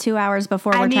don't need a 2 hours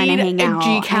before we're trying to hang out. I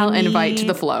need a GCal invite to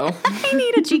the flow. I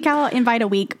need a GCal invite a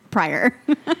week prior.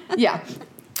 Yeah.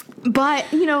 But,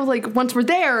 once we're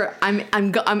there, I'm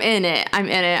in it.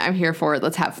 I'm here for it.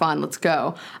 Let's have fun. Let's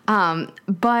go.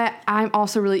 But I'm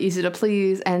also really easy to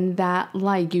please, and that,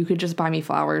 you could just buy me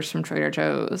flowers from Trader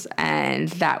Joe's, and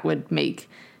that would make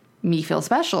me feel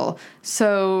special.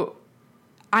 So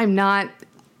I'm not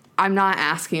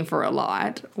asking for a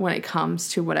lot when it comes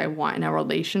to what I want in a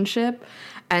relationship.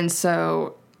 And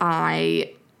so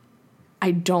I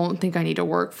don't think I need to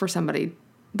work for somebody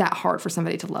that hard for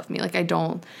somebody to love me. I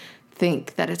don't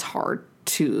think that it's hard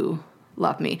to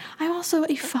love me. I'm also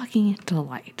a fucking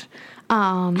delight.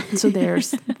 So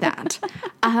there's that.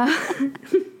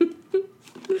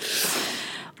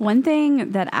 One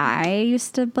thing that I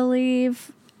used to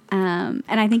believe, and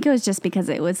I think it was just because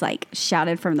it was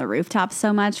shouted from the rooftops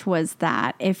so much, was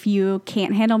that if you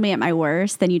can't handle me at my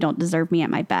worst, then you don't deserve me at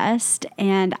my best.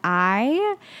 And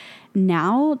I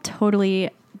now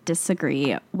totally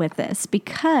disagree with this,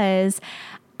 because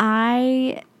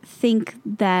I think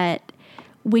that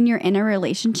when you're in a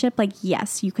relationship,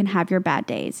 yes, you can have your bad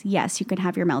days. Yes, you can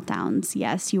have your meltdowns.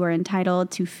 Yes, you are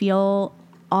entitled to feel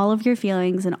all of your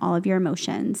feelings and all of your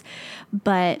emotions.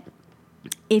 But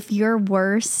if your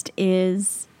worst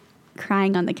is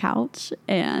crying on the couch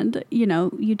and,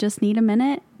 you just need a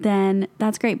minute, then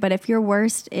that's great. But if your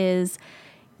worst is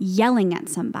yelling at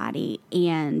somebody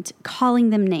and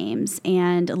calling them names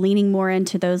and leaning more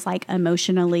into those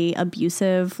emotionally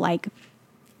abusive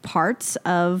parts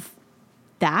of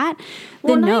that,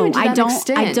 then no, I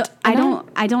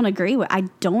don't agree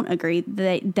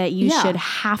that you should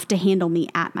have to handle me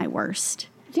at my worst.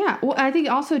 Yeah. Well, I think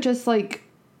also just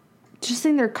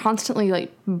sitting there constantly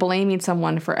blaming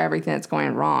someone for everything that's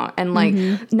going wrong, and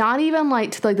not even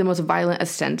to the most violent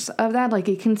extent of that.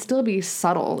 It can still be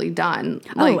subtly done.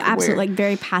 Absolutely,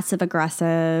 very passive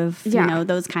aggressive. Yeah.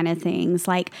 Those kind of things.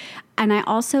 And I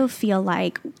also feel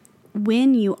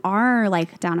when you are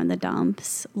down in the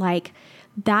dumps,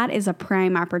 that is a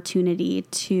prime opportunity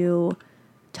to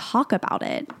talk about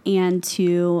it and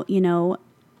to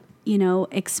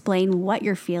explain what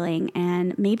you're feeling,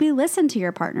 and maybe listen to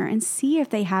your partner and see if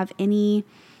they have any,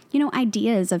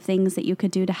 ideas of things that you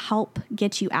could do to help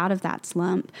get you out of that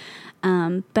slump.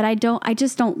 But I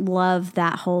just don't love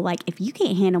that whole, if you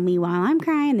can't handle me while I'm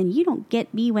crying, then you don't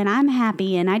get me when I'm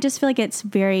happy. And I just feel it's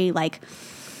very,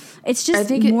 it's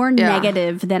just more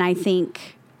negative than I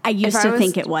think I used to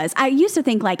think it was. I used to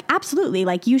think absolutely,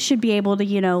 you should be able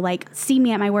to, see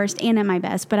me at my worst and at my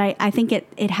best. But I think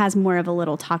it has more of a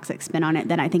little toxic spin on it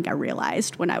than I think I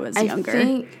realized when I was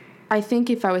younger. I think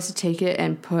if I was to take it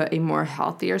and put a more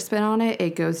healthier spin on it,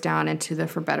 it goes down into the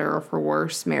for better or for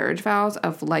worse marriage vows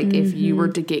of like if you were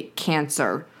to get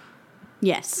cancer.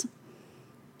 Yes.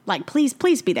 Like,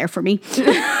 please be there for me. please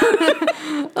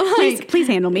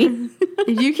handle me.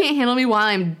 If you can't handle me while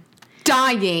I'm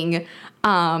dying,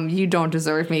 you don't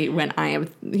deserve me when I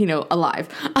am, alive.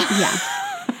 Yeah.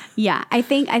 Yeah, I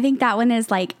think that one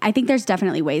is like, I think there's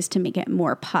definitely ways to make it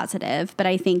more positive, but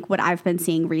I think what I've been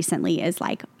seeing recently is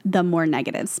like the more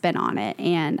negative spin on it.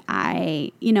 And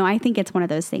I think it's one of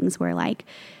those things where like,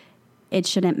 it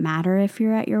shouldn't matter if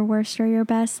you're at your worst or your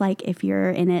best. Like if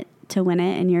you're in it to win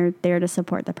it and you're there to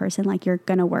support the person, like you're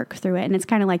going to work through it. And it's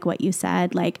kind of like what you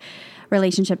said, like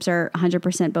relationships are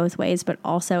 100% both ways, but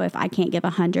also if I can't give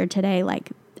 100 today,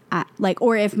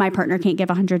 or if my partner can't give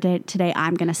 100 today,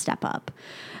 I'm going to step up.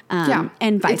 And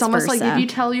vice versa. It's almost like if you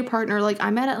tell your partner, like,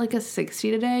 I'm at like a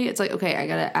 60 today, it's like, okay, I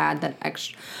got to add that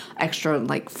extra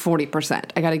like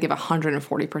 40%. I got to give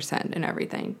 140% in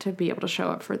everything to be able to show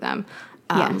up for them.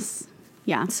 Yes.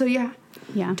 Yeah. So, yeah.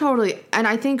 Yeah. Totally. And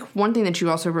I think one thing that you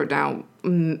also wrote down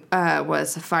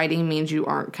was fighting means you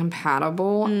aren't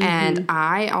compatible. Mm-hmm. And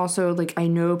I also, like, I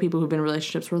know people who've been in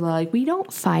relationships where they're like, we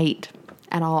don't fight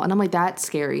at all. And I'm like, that's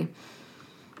scary.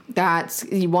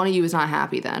 One of you is not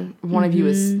happy then. One of you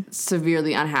is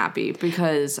severely unhappy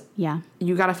because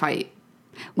you got to fight.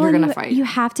 Well, you're going to fight. You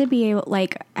have to be able,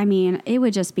 like, I mean, it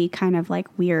would just be kind of like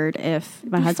weird if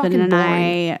my husband and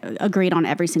I agreed on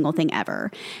every single thing ever.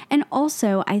 And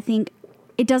also, I think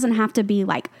it doesn't have to be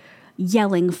like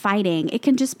yelling, fighting. It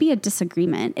can just be a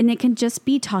disagreement, and it can just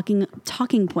be talking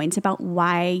points about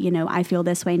why, I feel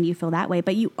this way and you feel that way.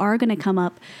 But you are going to come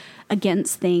up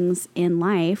against things in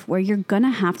life where you're going to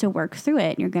have to work through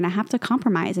it. You're going to have to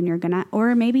compromise, and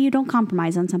or maybe you don't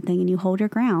compromise on something and you hold your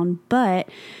ground. But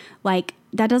like,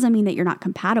 that doesn't mean that you're not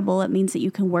compatible. It means that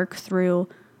you can work through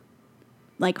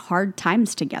like hard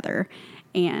times together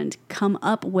and come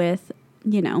up with,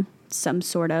 some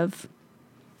sort of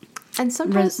and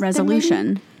sometimes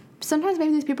resolution. Sometimes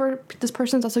maybe this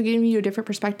person's also giving you a different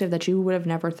perspective that you would have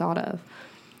never thought of.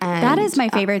 And that is my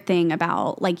favorite thing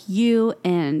about like you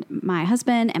and my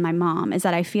husband and my mom is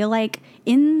that I feel like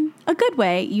in a good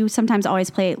way, you sometimes always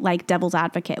play like devil's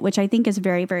advocate, which I think is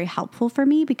very, very helpful for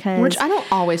me because... Which I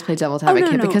don't always play devil's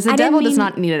advocate because the devil does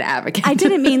not need an advocate. I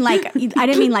didn't mean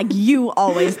like you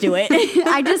always do it.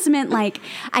 I just meant like,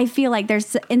 I feel like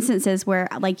there's instances where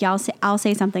like I'll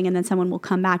say something and then someone will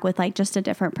come back with like just a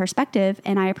different perspective.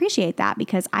 And I appreciate that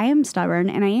because I am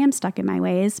stubborn and I am stuck in my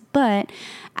ways. But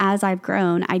as I've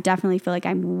grown, I definitely feel like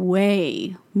I'm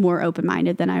way more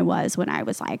open-minded than I was when I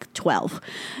was like 12.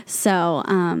 So,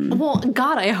 well,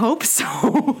 God, I hope so.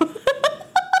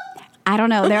 I don't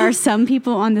know. There are some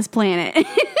people on this planet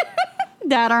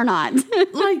that are not.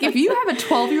 Like, if you have a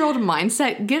 12-year-old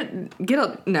mindset, get a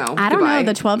no. I don't know.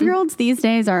 The 12-year-olds these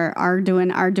days are doing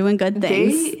good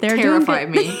things. They're terrify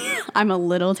me. I'm a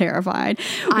little terrified.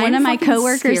 One of my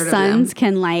coworkers' sons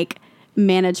can like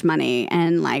manage money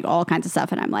and like all kinds of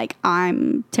stuff, and I'm like,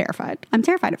 I'm terrified. I'm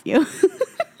terrified of you.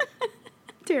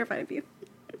 Terrified of you.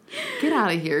 Get out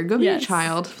of here. Go be a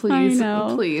child, please. I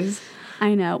know. Please.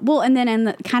 I know. Well, and then in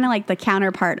the kind of like the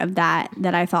counterpart of that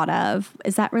I thought of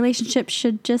is that relationships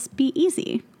should just be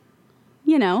easy.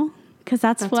 Because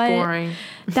that's what boring.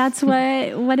 That's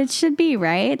what it should be,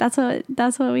 right? That's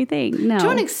what we think. No. To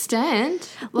an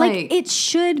extent. Like it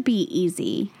should be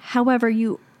easy. However,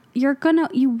 you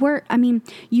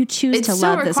choose to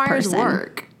love this person.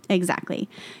 Work. Exactly.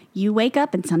 You wake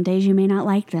up and some days you may not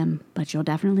like them, but you'll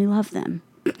definitely love them.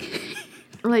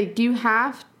 Like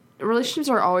relationships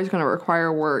are always going to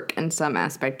require work in some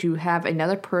aspect. You have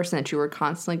another person that you are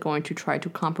constantly going to try to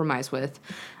compromise with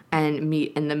and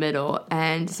meet in the middle.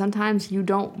 And sometimes you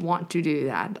don't want to do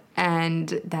that.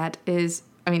 And that is,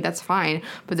 that's fine,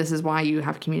 but this is why you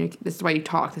have this is why you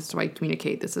talk, this is why you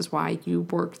communicate, this is why you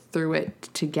work through it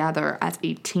together as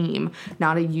a team,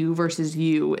 not a you versus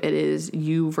you. It is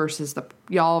you versus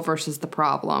y'all versus the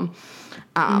problem.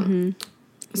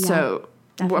 So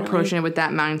definitely. Approaching it with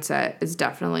that mindset is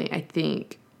definitely, I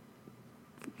think,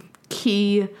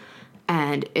 key,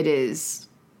 and it is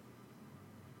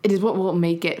what will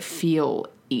make it feel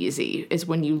easy is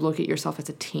when you look at yourself as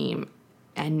a team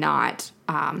and not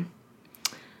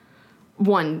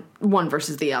one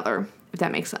versus the other, if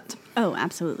that makes sense. Oh,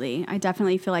 absolutely. I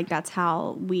definitely feel like that's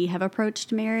how we have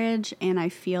approached marriage, and I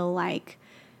feel like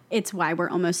it's why we're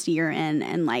almost a year in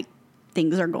and like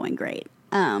things are going great.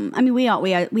 We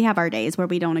have our days where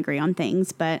we don't agree on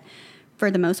things, but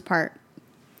for the most part,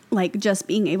 like just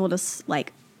being able to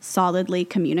like solidly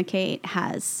communicate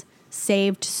has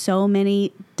saved so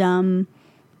many dumb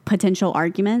potential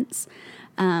arguments.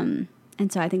 And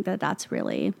so I think that that's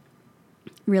really,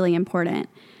 really important.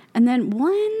 And then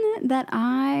one that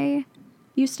I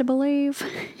used to believe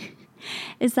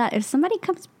is that if somebody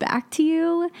comes back to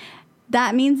you,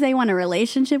 that means they want a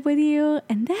relationship with you.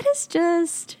 And that is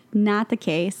just not the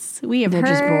case. They're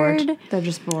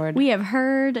just bored. We have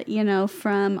heard,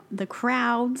 from the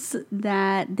crowds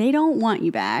that they don't want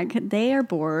you back. They are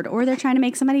bored, or they're trying to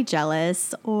make somebody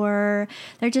jealous, or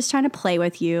they're just trying to play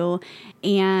with you.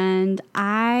 And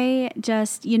I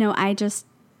just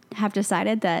have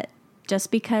decided that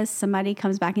just because somebody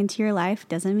comes back into your life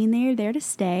doesn't mean they're there to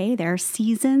stay. There are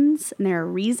seasons and there are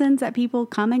reasons that people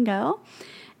come and go.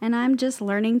 And I'm just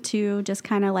learning to just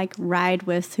kind of like ride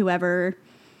with whoever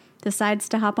decides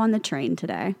to hop on the train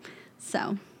today.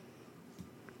 So.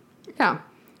 Yeah.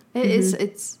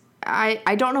 It's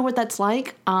I don't know what that's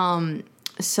like.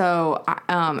 So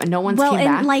no one's came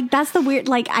back. Like that's the weird,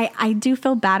 like I do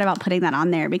feel bad about putting that on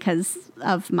there because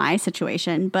of my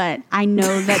situation, but I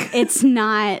know that it's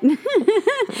not,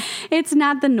 it's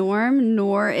not the norm,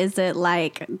 nor is it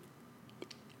like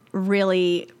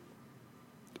really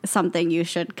something you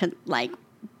should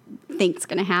think's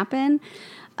going to happen.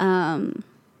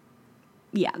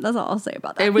 Yeah, that's all I'll say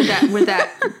about that. And with that,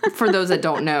 for those that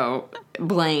don't know,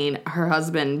 Blaine, her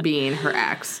husband being her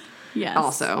ex. Yes.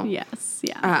 Also. Yes.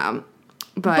 Yeah.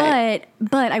 But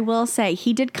I will say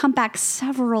he did come back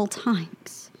several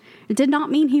times. It did not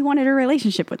mean he wanted a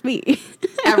relationship with me.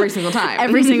 Every single time.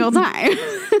 Every single time.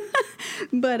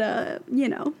 But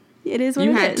it is what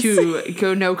it is. You had to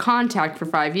go no contact for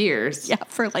 5 years. Yeah,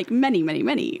 for like many, many,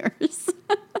 many years.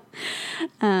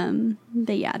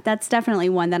 But yeah, that's definitely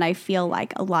one that I feel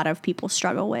like a lot of people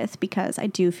struggle with, because I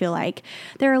do feel like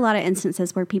there are a lot of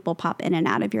instances where people pop in and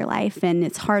out of your life, and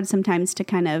it's hard sometimes to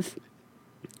kind of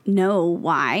know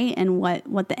why and what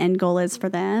the end goal is for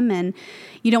them. And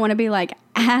you don't want to be like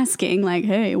asking like,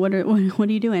 hey, what are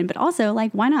you doing? But also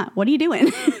like, why not? What are you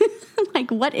doing? Like,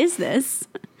 what is this?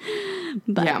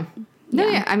 But yeah. No,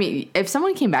 yeah. I mean, if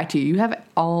someone came back to you, you have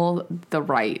all the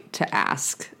right to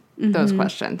ask those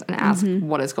questions and ask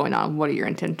what is going on, what are your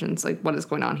intentions, like what is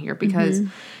going on here, because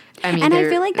I mean, and I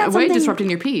feel like that's way something disrupting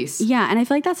your peace. Yeah, and I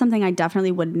feel like that's something I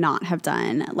definitely would not have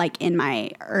done like in my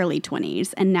early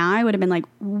 20s, and now I would have been like,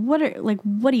 what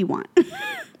do you want?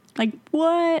 Like,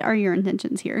 what are your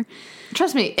intentions here?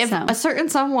 Trust me, if a certain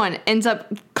someone ends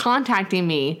up contacting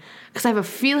me because I have a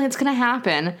feeling it's going to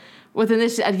happen within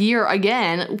a year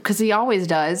again, because he always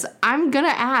does, I'm going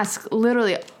to ask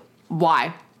literally,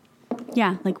 why?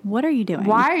 Yeah, like, what are you doing?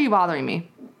 Why are you bothering me?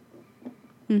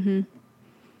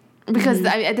 Because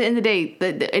at the end of the day,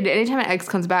 anytime an ex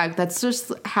comes back, that's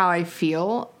just how I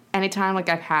feel. Anytime, like,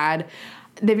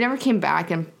 they've never came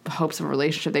back in hopes of a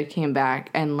relationship. They came back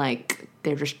and, like,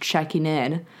 they're just checking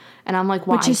in. And I'm like,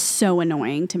 why? Which is so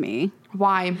annoying to me.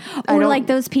 Why? Or like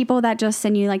those people that just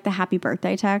send you like the happy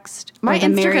birthday text. My or the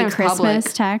Instagram's Merry Christmas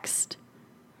public. text.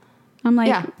 I'm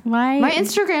like, why? My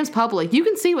Instagram's public. You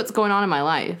can see what's going on in my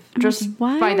life just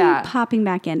why by are that. You popping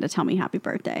back in to tell me happy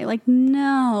birthday? Like,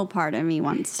 no part of me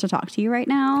wants to talk to you right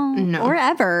now. No. Or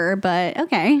ever, but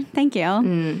okay, thank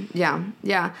you.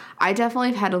 Yeah. I definitely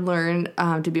have had to learn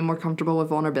to be more comfortable with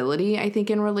vulnerability, I think,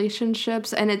 in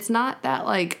relationships. And it's not that,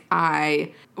 like,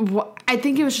 I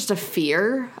think it was just a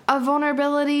fear of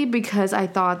vulnerability, because I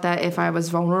thought that if I was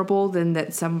vulnerable, then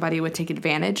that somebody would take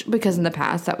advantage. Because in the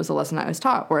past, that was a lesson I was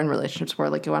taught, where in relationships where,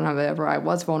 like, whenever I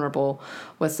was vulnerable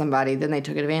with somebody, then they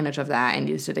took advantage of that and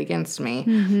used it against me.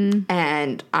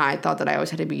 And I thought that I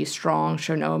always had to be strong,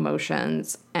 show no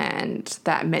emotions, and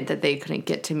that meant that they couldn't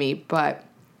get to me. But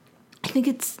I think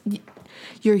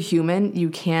you're human. You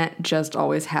can't just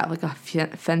always have like a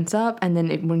fence up, and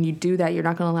then when you do that, you're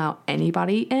not going to allow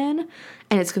anybody in,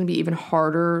 and it's going to be even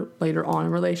harder later on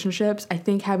in relationships. I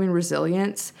think having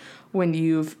resilience when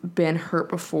you've been hurt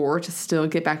before to still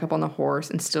get back up on the horse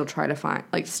and still try to find,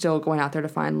 like, still going out there to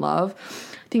find love,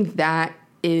 I think that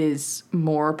is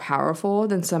more powerful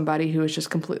than somebody who is just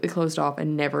completely closed off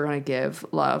and never going to give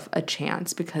love a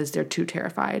chance because they're too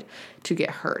terrified to get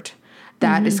hurt.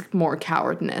 That is more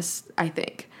cowardness, I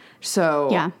think. So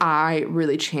yeah. I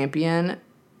really champion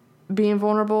being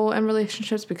vulnerable in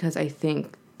relationships, because I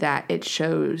think that it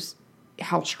shows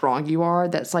how strong you are.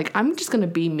 That's like, I'm just going to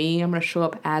be me. I'm going to show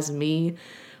up as me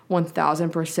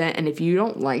 1,000%. And if you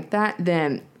don't like that,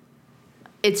 then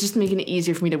it's just making it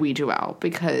easier for me to weed you out,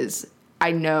 because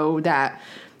I know that,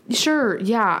 sure,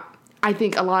 yeah, I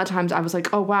think a lot of times I was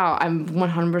like, oh, wow, I'm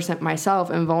 100%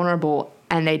 myself and vulnerable.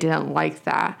 And they didn't like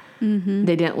that.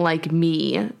 They didn't like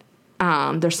me.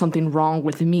 There's something wrong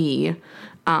with me.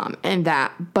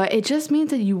 But it just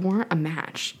means that you weren't a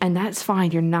match, and that's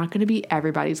fine. You're not going to be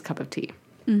everybody's cup of tea.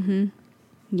 Mm-hmm.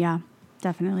 Yeah,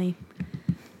 definitely.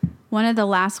 One of the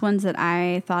last ones that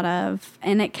I thought of,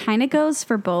 and it kind of goes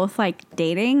for both like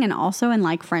dating and also in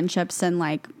like friendships and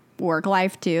like work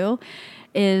life too,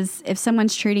 is if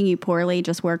someone's treating you poorly,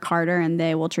 just work harder and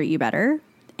they will treat you better.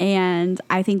 And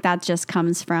I think that just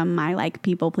comes from my like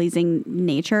people pleasing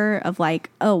nature of like,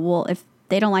 oh, well, if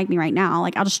they don't like me right now,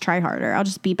 like I'll just try harder. I'll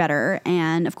just be better.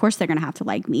 And of course they're going to have to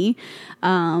like me.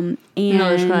 And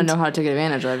they're just going to know how to take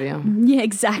advantage of you. Yeah,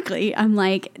 exactly. I'm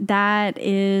like, that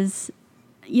is,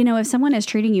 if someone is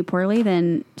treating you poorly,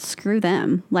 then screw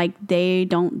them. Like they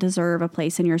don't deserve a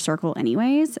place in your circle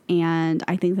anyways. And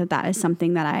I think that is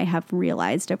something that I have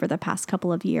realized over the past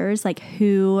couple of years, like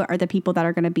who are the people that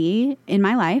are going to be in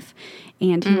my life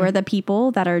and who are the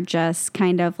people that are just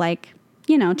kind of like,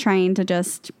 trying to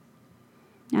just,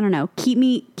 I don't know, keep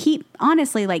me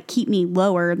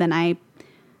lower than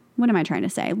what am I trying to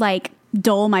say? Like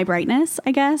dull my brightness,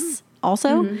 I guess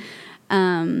also.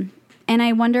 And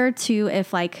I wonder too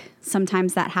if like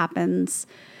sometimes that happens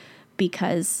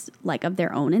because like of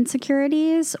their own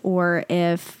insecurities, or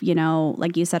if,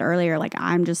 like you said earlier, like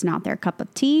I'm just not their cup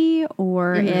of tea,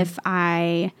 or if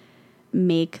I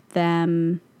make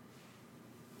them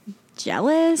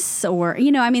jealous, or,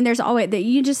 there's always,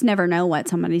 you just never know what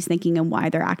somebody's thinking and why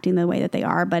they're acting the way that they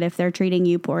are. But if they're treating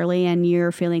you poorly and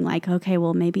you're feeling like, okay,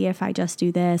 well, maybe if I just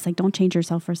do this, like don't change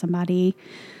yourself for somebody,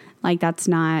 like that's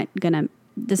not going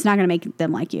to make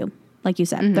them like you. Like you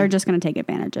said, they're just going to take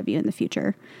advantage of you in the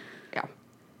future.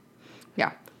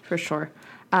 Yeah, for sure.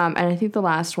 And I think the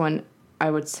last one I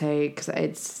would say,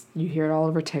 because you hear it all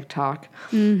over TikTok,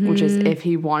 which is if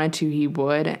he wanted to, he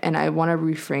would. And I want to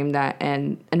reframe that.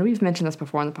 And we've mentioned this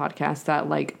before on the podcast that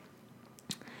like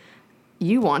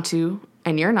you want to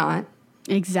and you're not.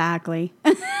 Exactly.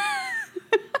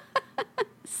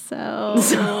 So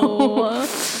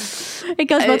it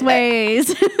goes both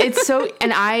ways. It's so,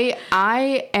 and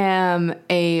I'm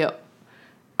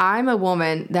a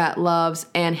woman that loves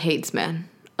and hates men.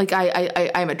 Like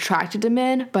I'm attracted to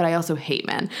men, but I also hate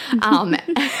men.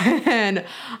 I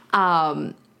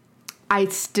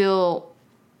still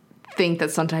think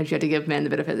that sometimes you have to give men the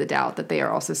benefit of the doubt that they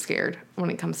are also scared when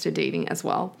it comes to dating as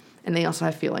well. And they also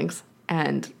have feelings,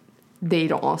 and they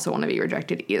don't also want to be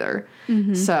rejected either.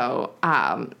 So,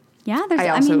 yeah,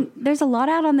 there's a lot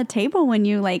out on the table when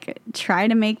you like try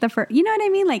to make the first, you know what I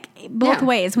mean? Like both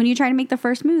ways. When you try to make the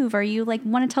first move, or you like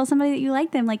want to tell somebody that you like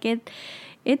them, like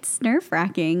it's nerve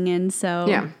wracking. And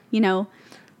so,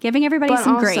 giving everybody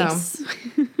some grace,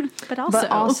 but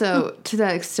also to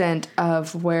that extent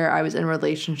of where I was in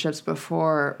relationships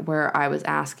before, where I was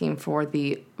asking for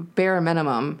the bare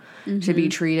minimum to be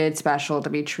treated special, to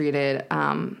be treated,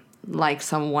 like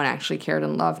someone actually cared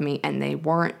and loved me, and they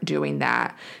weren't doing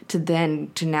that,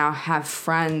 to now have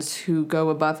friends who go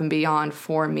above and beyond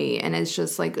for me. And it's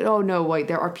just like, oh no, wait,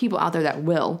 there are people out there that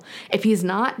will. If he's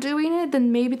not doing it,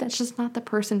 then maybe that's just not the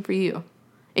person for you.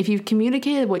 If you've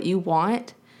communicated what you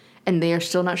want and they are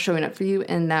still not showing up for you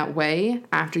in that way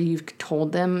after you've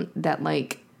told them that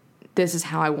like, this is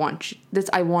how I want this.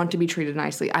 I want to be treated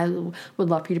nicely. I would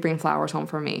love for you to bring flowers home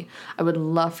for me. I would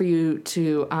love for you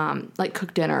to like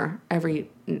cook dinner every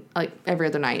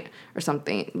other night or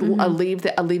something.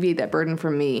 Alleviate that burden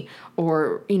from me,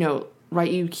 or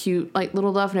write you cute like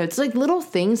little love notes, like little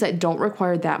things that don't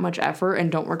require that much effort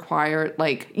and don't require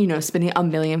like spending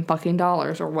 $1 million fucking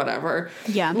or whatever.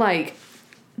 Yeah, like.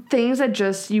 Things that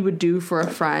just you would do for a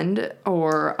friend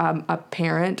or a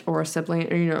parent or a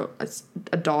sibling or,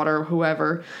 a daughter or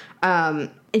whoever.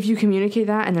 If you communicate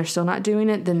that and they're still not doing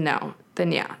it, then no.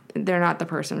 Then yeah, they're not the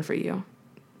person for you.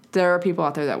 There are people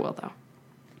out there that will, though.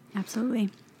 Absolutely.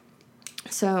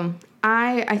 So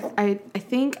I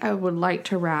think I would like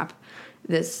to wrap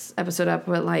this episode up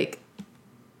with like,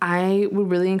 I would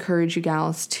really encourage you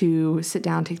gals to sit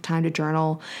down, take time to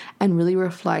journal, and really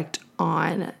reflect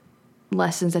on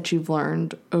lessons that you've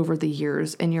learned over the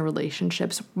years in your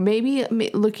relationships. Maybe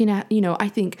looking at, I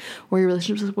think where your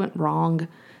relationships went wrong,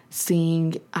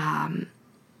 seeing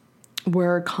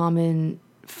where common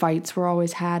fights were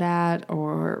always had at,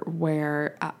 or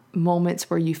where moments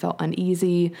where you felt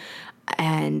uneasy.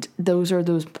 And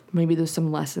maybe there's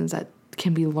some lessons that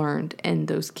can be learned in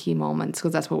those key moments,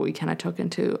 because that's what we kind of took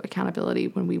into accountability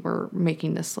when we were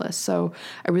making this list. So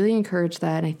I really encourage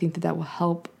that, and I think that will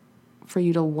help for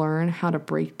you to learn how to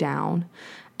break down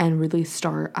and really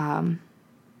start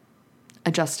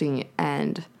adjusting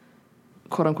and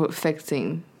quote unquote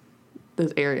fixing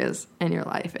those areas in your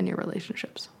life and your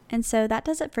relationships. And so that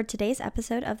does it for today's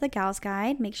episode of The Gals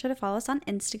Guide. Make sure to follow us on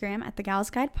Instagram at The Gals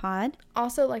Guide Pod.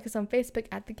 Also, like us on Facebook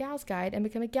at The Gals Guide and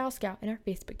become a Gal Scout in our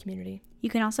Facebook community. You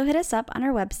can also hit us up on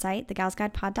our website,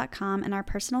 thegalsguidepod.com, and our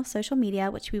personal social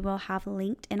media, which we will have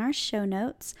linked in our show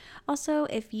notes. Also,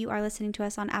 if you are listening to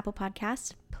us on Apple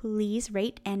Podcasts, please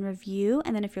rate and review.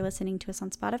 And then if you're listening to us on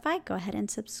Spotify, go ahead and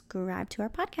subscribe to our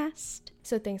podcast.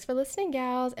 So thanks for listening,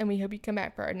 gals, and we hope you come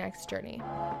back for our next journey.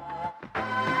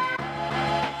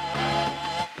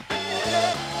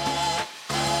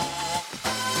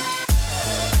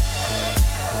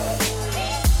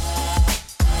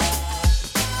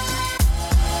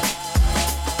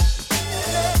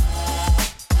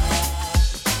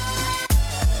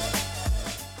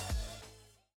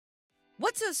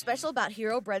 What's so special about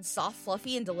Hero Bread's soft,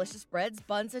 fluffy, and delicious breads,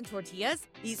 buns, and tortillas?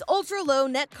 These ultra-low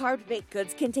net-carb baked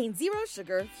goods contain zero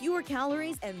sugar, fewer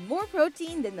calories, and more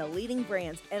protein than the leading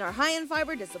brands, and are high in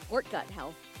fiber to support gut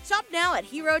health. Shop now at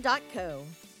hero.co.